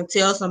 now I can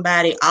tell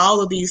somebody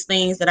all of these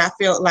things that I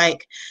felt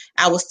like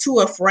I was too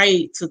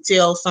afraid to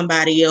tell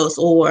somebody else,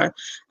 or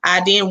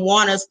I didn't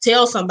want to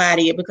tell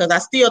somebody it because I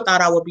still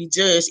thought I would be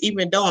judged,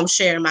 even though I'm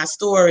sharing my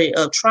story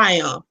of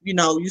triumph.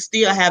 You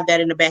still have that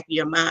in the back of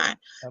your mind.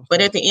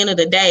 But at Absolutely. the end of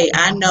the day,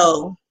 I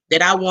know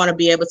that I want to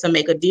be able to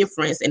make a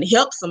difference and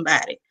help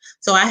somebody.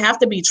 So I have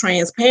to be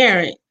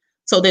transparent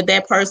so that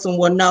that person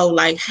will know,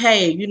 like,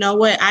 hey, you know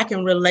what? I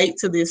can relate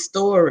to this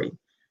story.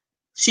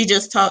 She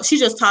just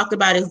talked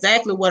about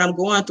exactly what I'm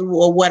going through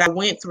or what I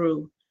went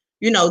through,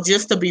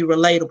 just to be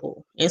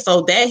relatable. And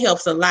so that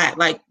helps a lot.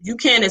 Like you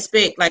can't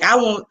expect, like I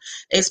won't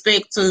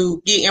expect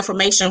to get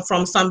information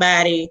from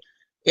somebody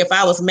if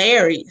I was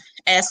married,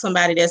 ask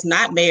somebody that's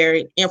not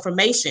married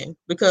information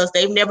because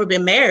they've never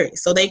been married.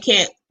 So they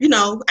can't,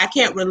 I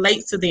can't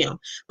relate to them.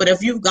 But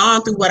if you've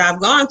gone through what I've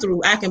gone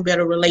through, I can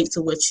better relate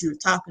to what you're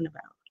talking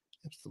about.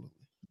 Absolutely.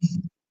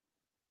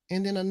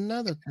 And then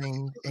another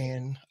thing,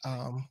 and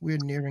we're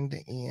nearing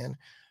the end,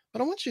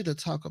 but I want you to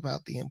talk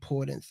about the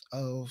importance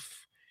of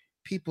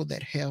people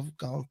that have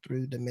gone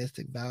through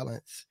domestic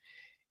violence,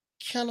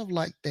 kind of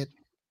like that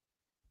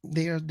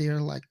they're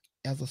there like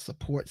as a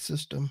support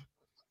system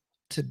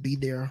to be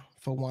there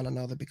for one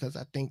another, because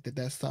I think that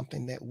that's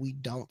something that we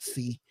don't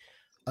see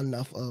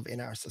enough of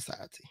in our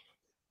society.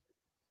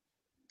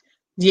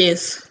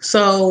 Yes.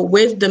 So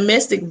with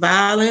domestic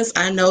violence,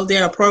 I know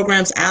there are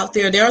programs out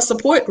there. There are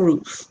support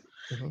groups.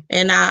 Mhm.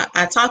 And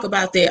I talk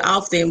about that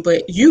often,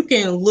 but you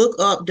can look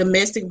up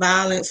domestic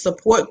violence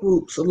support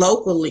groups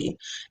locally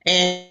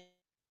and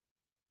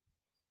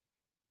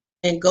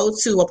go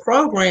to a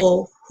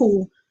program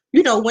who,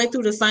 went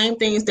through the same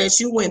things that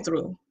you went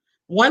through.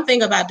 One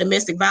thing about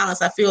domestic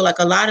violence, I feel like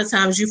a lot of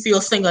times you feel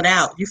singled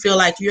out. You feel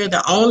like you're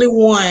the only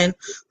one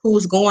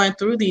who's going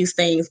through these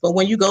things. But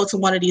when you go to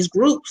one of these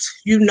groups,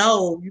 you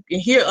can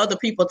hear other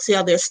people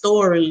tell their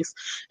stories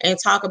and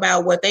talk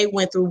about what they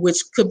went through,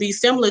 which could be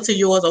similar to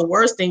yours or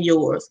worse than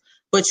yours.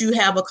 But you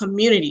have a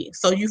community.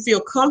 So you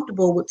feel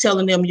comfortable with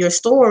telling them your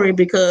story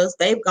because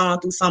they've gone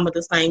through some of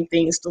the same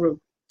things through.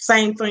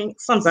 Same thing,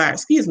 I'm sorry,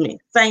 excuse me,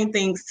 same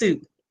things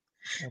too.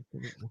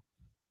 Absolutely.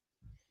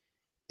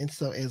 And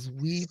so, as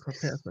we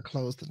prepare for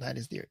close tonight,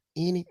 is there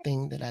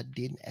anything that I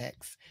didn't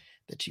ask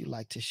that you'd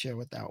like to share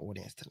with our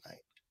audience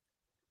tonight?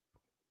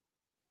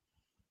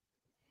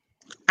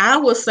 I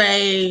would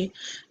say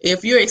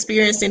if you're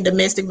experiencing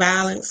domestic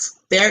violence,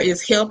 there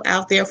is help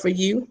out there for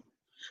you.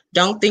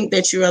 Don't think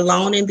that you're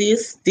alone in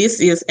this. This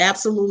is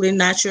absolutely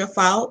not your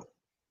fault.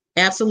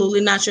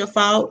 Absolutely not your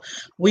fault.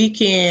 We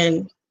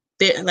can,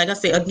 like I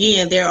said,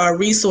 again, there are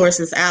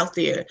resources out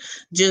there.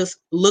 Just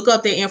look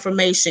up the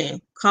information,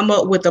 come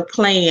up with a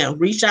plan,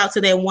 reach out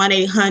to that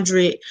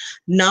 1-800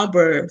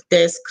 number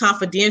that's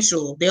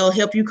confidential. They'll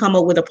help you come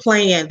up with a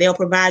plan. They'll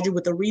provide you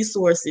with the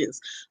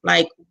resources.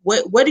 Like,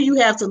 what do you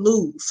have to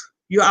lose?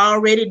 You're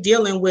already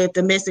dealing with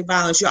domestic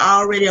violence. You're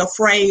already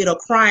afraid or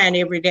crying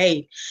every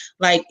day.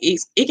 Like,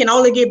 it can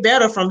only get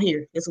better from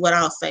here, is what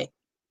I'll say.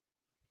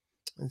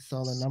 And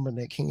so the number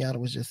that Kenyatta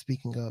was just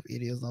speaking of,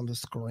 it is on the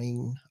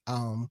screen.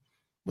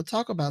 We'll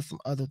talk about some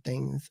other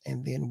things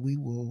and then we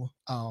will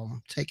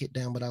take it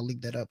down, but I'll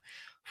leave that up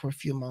for a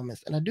few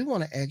moments. And I do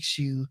want to ask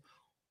you,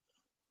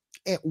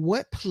 at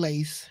what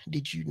place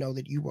did you know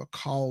that you were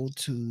called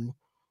to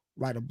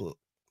write a book?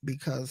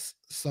 Because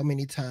so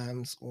many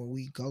times when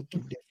we go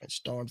through different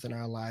storms in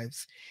our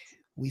lives,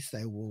 we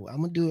say, well,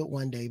 I'm gonna do it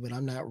one day, but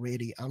I'm not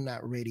ready. I'm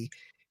not ready.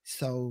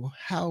 So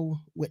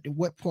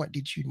what point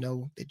did you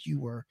know that you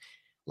were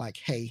like,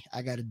 hey,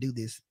 I got to do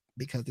this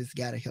because it's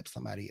got to help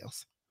somebody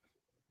else?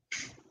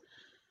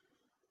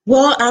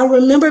 Well, I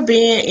remember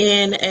being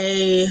in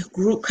a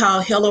group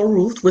called Hello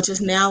Ruth, which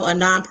is now a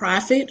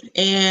nonprofit,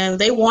 and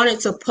they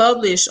wanted to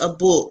publish a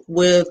book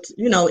with,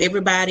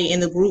 everybody in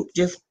the group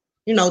just,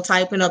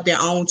 typing up their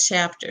own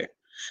chapter.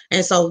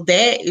 And so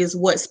that is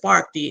what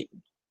sparked it.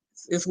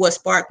 is what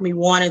sparked me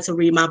wanting to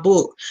read my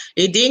book.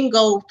 It didn't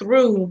go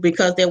through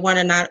because there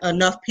weren't not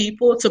enough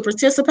people to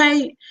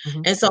participate.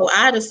 Mm-hmm. And so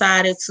I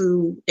decided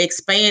to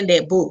expand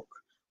that book.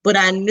 But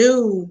I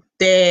knew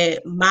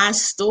that my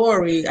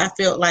story, I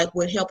felt like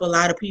would help a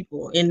lot of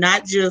people, and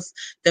not just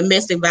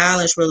domestic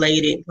violence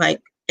related, like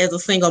as a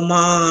single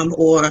mom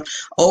or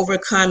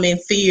overcoming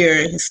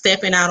fear,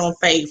 stepping out on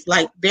faith.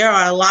 Like there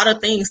are a lot of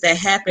things that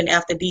happened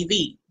after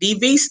DV.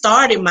 DV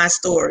started my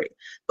story,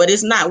 but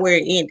it's not where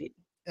it ended.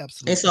 And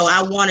Absolutely. so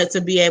I wanted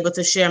to be able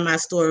to share my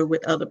story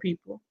with other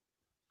people.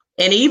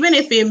 And even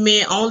if it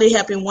meant only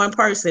helping one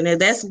person, and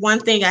that's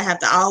one thing I have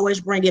to always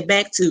bring it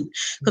back to.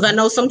 Because I Mm-hmm.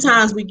 know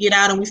sometimes we get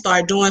out and we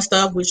start doing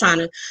stuff, we're trying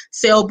to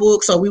sell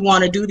books or we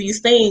want to do these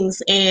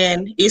things.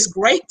 And it's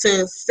great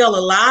to sell a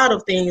lot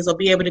of things or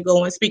be able to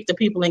go and speak to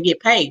people and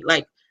get paid.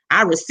 Like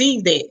I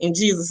received that in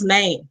Jesus'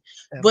 name.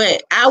 Absolutely.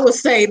 But I would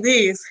say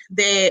this,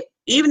 that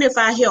even if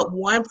I help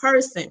one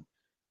person,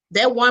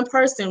 that one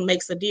person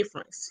makes a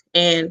difference.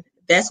 And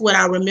that's what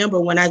I remember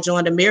when I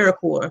joined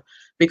AmeriCorps,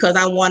 because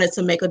I wanted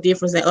to make a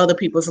difference in other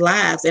people's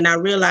lives. And I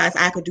realized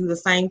I could do the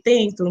same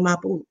thing through my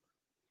book.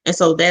 And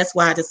so that's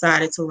why I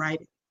decided to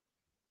write it.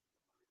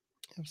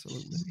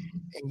 Absolutely.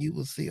 And you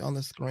will see on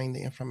the screen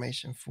the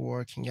information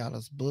for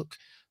Kenyata's book,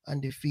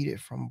 Undefeated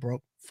from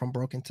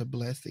Broken to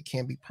Blessed. It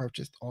can be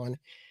purchased on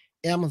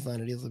Amazon.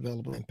 It is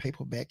available in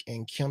paperback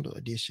and Kindle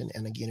edition.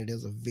 And again, it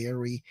is a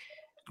very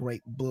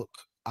great book.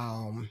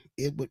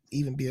 It would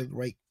even be a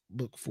great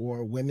book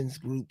for women's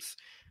groups,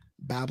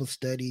 Bible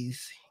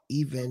studies,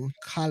 even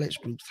college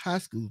groups, high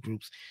school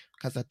groups,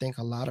 because I think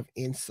a lot of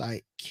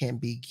insight can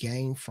be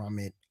gained from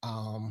it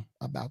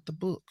about the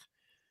book.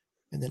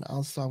 And then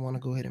also, I want to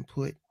go ahead and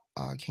put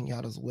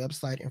Kenyatta's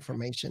website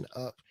information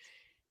up.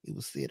 You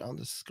will see it on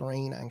the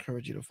screen. I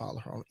encourage you to follow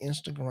her on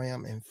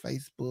Instagram and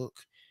Facebook.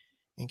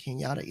 And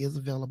Kenyatta is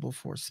available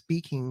for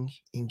speaking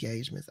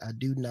engagements. I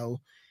do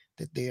know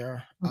that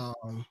they're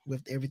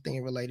with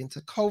everything relating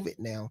to COVID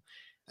now.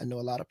 I know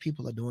a lot of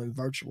people are doing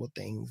virtual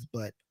things,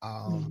 but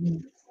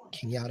Mhm.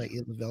 Kenyatta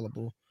is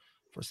available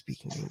for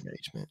speaking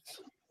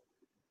engagements.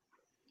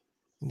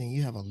 And then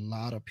you have a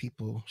lot of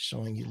people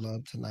showing you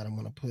love tonight. I'm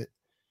going to put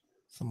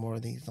some more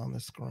of these on the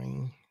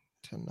screen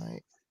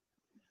tonight.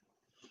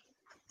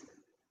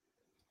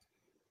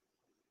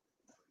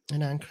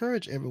 And I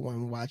encourage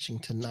everyone watching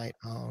tonight,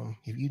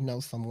 if you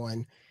know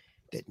someone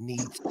that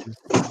needs to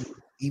see this,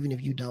 even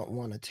if you don't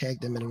want to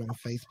tag them in it on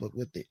Facebook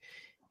with it,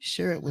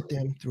 share it with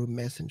them through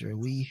Messenger.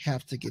 We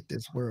have to get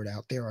this word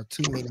out. There are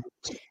too many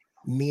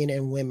men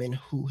and women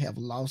who have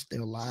lost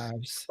their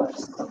lives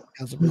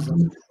as a result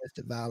Mhm. of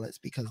domestic violence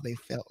because they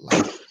felt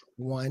like,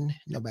 one,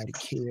 nobody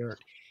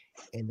cared,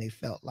 and they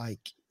felt like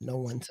no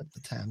one took the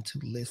time to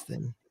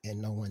listen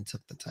and no one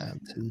took the time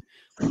to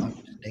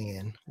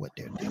understand what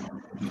they're dealing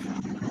with.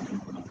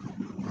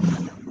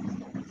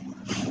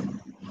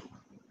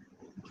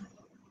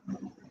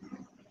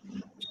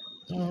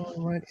 All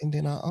right, and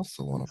then I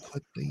also want to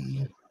put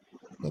the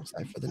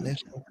website for the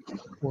National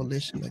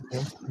Coalition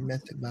Against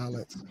Domestic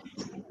Violence.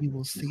 You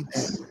will see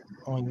that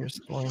on your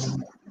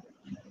screen,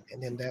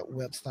 and then that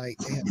website,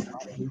 they have a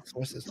lot of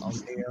resources on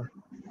there.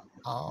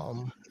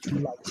 If you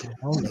like to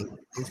donate,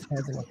 if this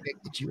hasn't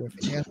affected you, or if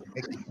it has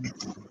affected you,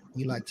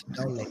 you like to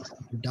donate,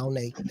 you can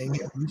donate. They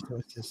have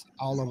resources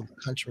all over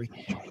the country.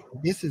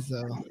 This is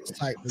a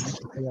site where you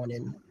can go on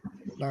and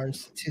learn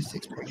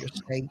statistics for your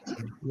state.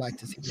 If you like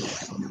to see the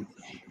statistics,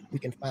 you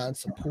can find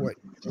support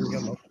in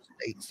your local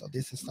state. So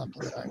this is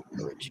something that I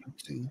encourage you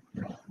to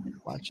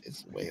watch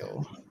as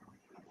well.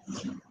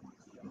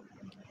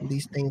 And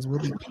these things will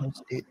be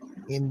posted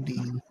in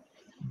the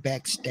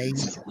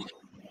backstage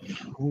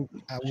group.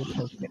 I will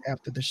post it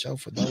after the show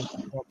for those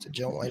who want to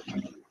join.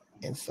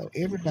 And so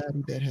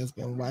everybody that has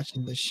been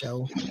watching the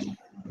show,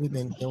 we've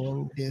been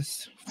doing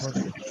this for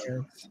the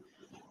past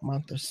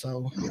month or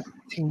so. We're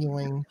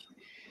continuing.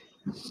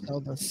 So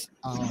the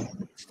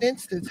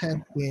census has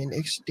been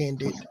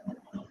extended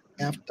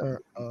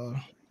after a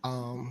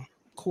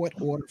court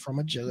order from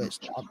a judge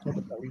to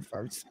October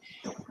 31st,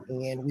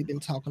 and we've been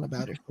talking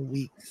about it for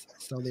weeks.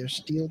 So there's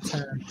still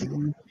time for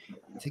you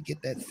to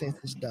get that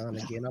census done.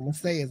 Again, I'm gonna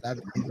say as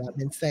I've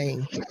been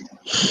saying,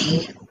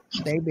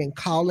 they've been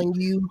calling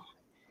you.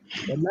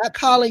 They're not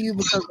calling you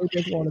because they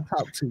just want to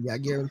talk to you. I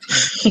guarantee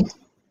you.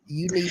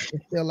 You need to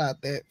fill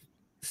out that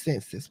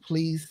census.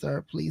 Please,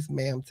 sir, please,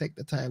 ma'am, take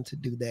the time to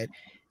do that.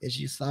 As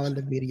you saw in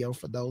the video,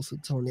 for those who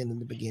tuned in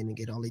the beginning,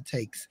 it only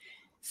takes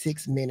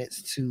 6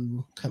 minutes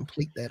to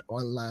complete that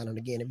online. And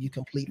again, if you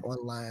complete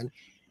online,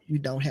 you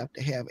don't have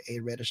to have a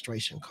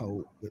registration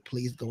code, but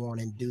please go on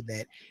and do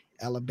that.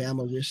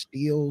 Alabama, we're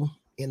still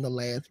in the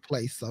last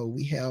place. So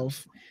we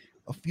have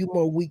a few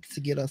more weeks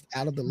to get us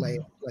out of the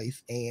last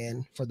place.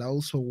 And for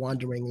those who are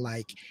wondering,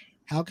 like,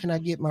 how can I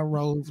get my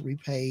roads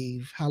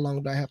repaved? How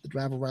long do I have to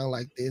drive around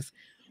like this?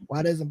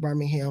 Why doesn't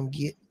Birmingham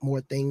get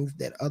more things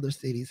that other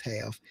cities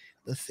have?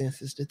 The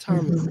census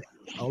determines Mhm. that.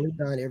 It's only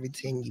done every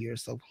 10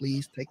 years. So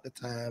please take the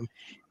time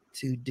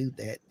to do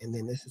that. And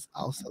then this is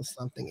also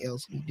something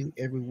else we do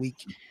every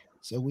week.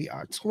 So we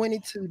are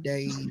 22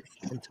 days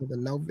until the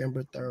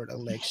November 3rd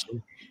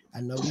election. I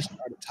know we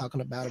started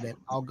talking about it in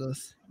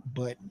August,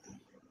 but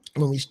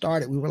when we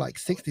started, we were like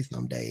 60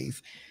 some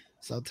days.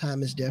 So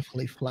time is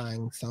definitely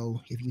flying.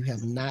 So if you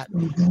have not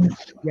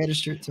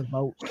registered to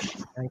vote,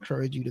 I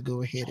encourage you to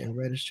go ahead and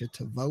register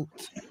to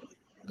vote.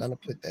 I'm going to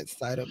put that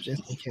site up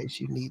just in case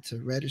you need to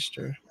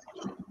register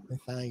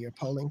and find your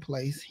polling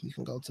place. You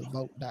can go to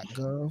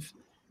vote.gov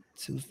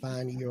to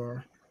find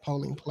your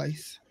polling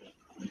place.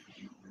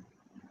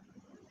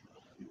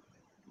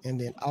 And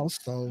then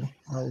also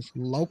those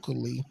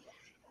locally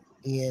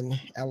in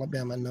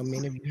Alabama. I know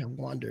many of you have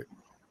wondered.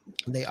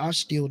 They are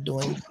still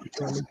doing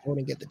early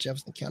voting at the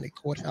Jefferson County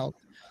Courthouse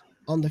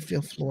on the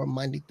fifth floor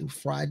Monday through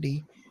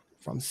Friday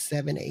from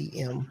 7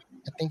 a.m.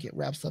 I think it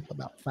wraps up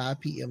about 5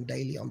 p.m.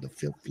 daily on the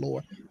fifth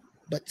floor.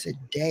 But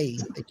today,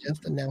 they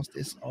just announced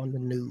this on the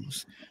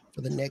news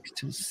for the next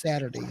two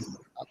Saturdays,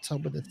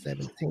 October the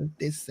 17th,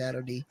 this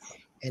Saturday,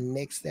 and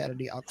next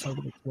Saturday,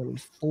 October the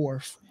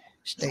 24th.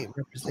 State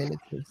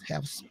representatives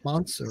have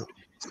sponsored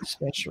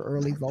special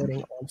early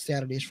voting on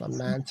Saturdays from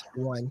 9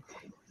 to 1,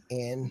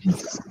 and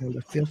it's going to be on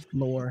the fifth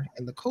floor.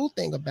 And the cool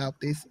thing about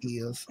this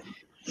is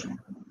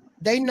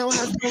they know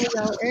how some of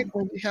y'all act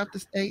when you have to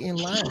stay in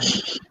line.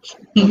 So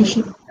they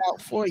look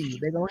out for you.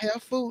 They're gonna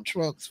have food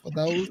trucks for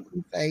those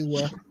who say,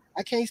 "Well,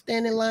 I can't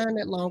stand in line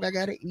that long. I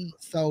gotta eat."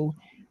 So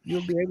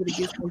you'll be able to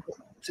get something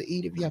to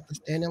eat if you have to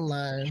stand in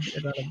line.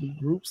 They're gonna be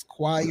groups,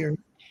 choirs,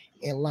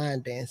 and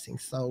line dancing.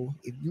 So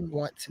if you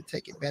want to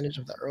take advantage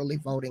of the early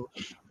voting,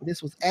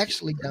 this was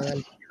actually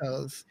done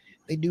because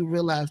they do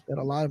realize that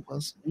a lot of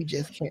us we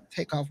just can't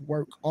take off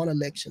work on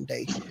election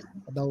day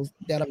for those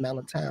that amount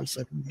of time.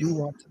 So if you do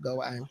want to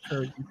go, I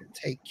encourage you to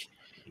take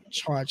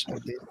charge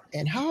of this.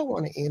 And how I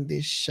want to end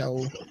this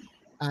show,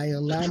 I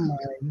allow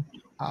my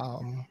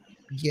um,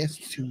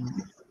 guests to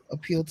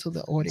appeal to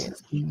the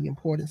audience the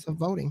importance of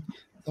voting.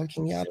 So,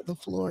 Kenyatta, the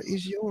floor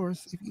is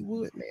yours, if you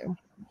would, ma'am.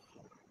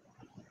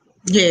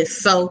 Yes,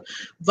 so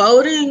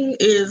voting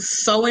is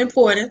so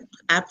important.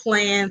 I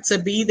plan to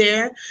be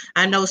there.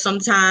 I know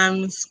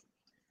sometimes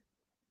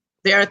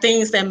there are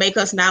things that make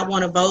us not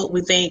want to vote.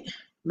 We think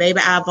maybe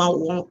our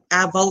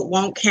vote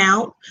won't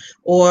count,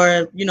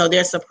 or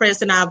they're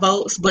suppressing our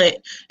votes.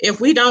 But if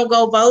we don't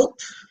go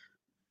vote,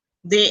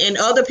 then and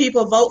other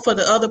people vote for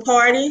the other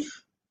party,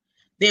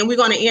 then we're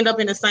going to end up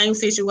in the same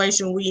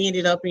situation we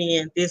ended up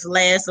in this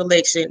last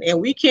election,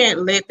 and we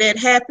can't let that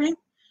happen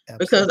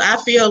because Absolutely.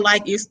 I feel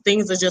like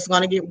things are just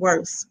going to get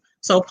worse.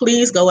 So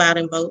please go out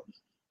and vote.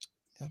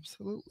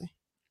 Absolutely.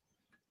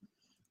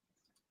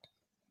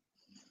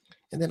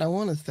 And then I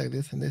want to say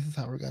this, and this is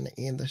how we're going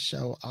to end the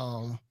show.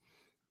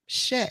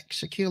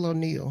 Shaquille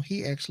O'Neal,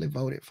 he actually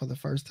voted for the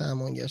first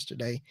time on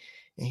yesterday,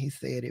 and he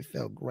said it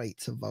felt great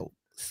to vote.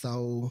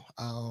 So,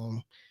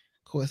 of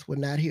course, we're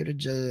not here to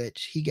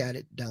judge. He got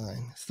it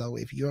done. So,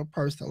 if you're a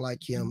person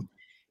like him,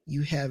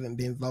 you haven't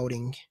been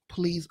voting,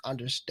 please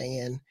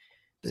understand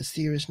the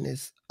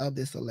seriousness of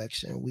this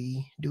election.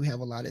 We do have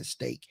a lot at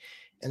stake.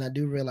 And I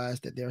do realize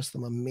that there are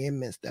some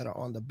amendments that are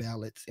on the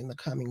ballots in the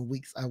coming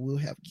weeks. I will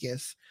have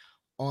guests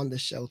on the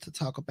show to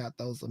talk about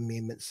those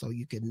amendments so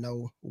you can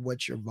know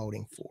what you're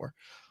voting for.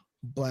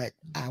 But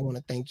I want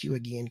to thank you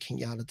again,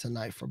 Kenyatta,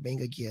 tonight for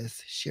being a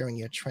guest, sharing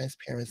your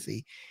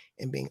transparency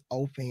and being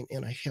open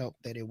in a help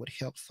that it would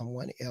help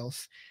someone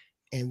else.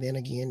 And then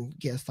again,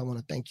 guests, I want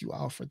to thank you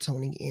all for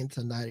tuning in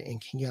tonight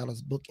and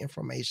Kenyatta's book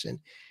information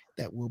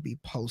that will be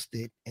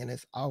posted. And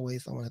as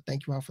always, I want to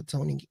thank you all for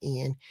tuning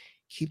in.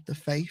 Keep the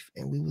faith,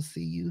 and we will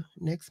see you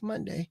next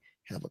Monday.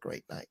 Have a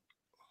great night.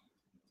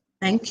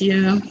 Thank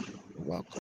you. You're welcome.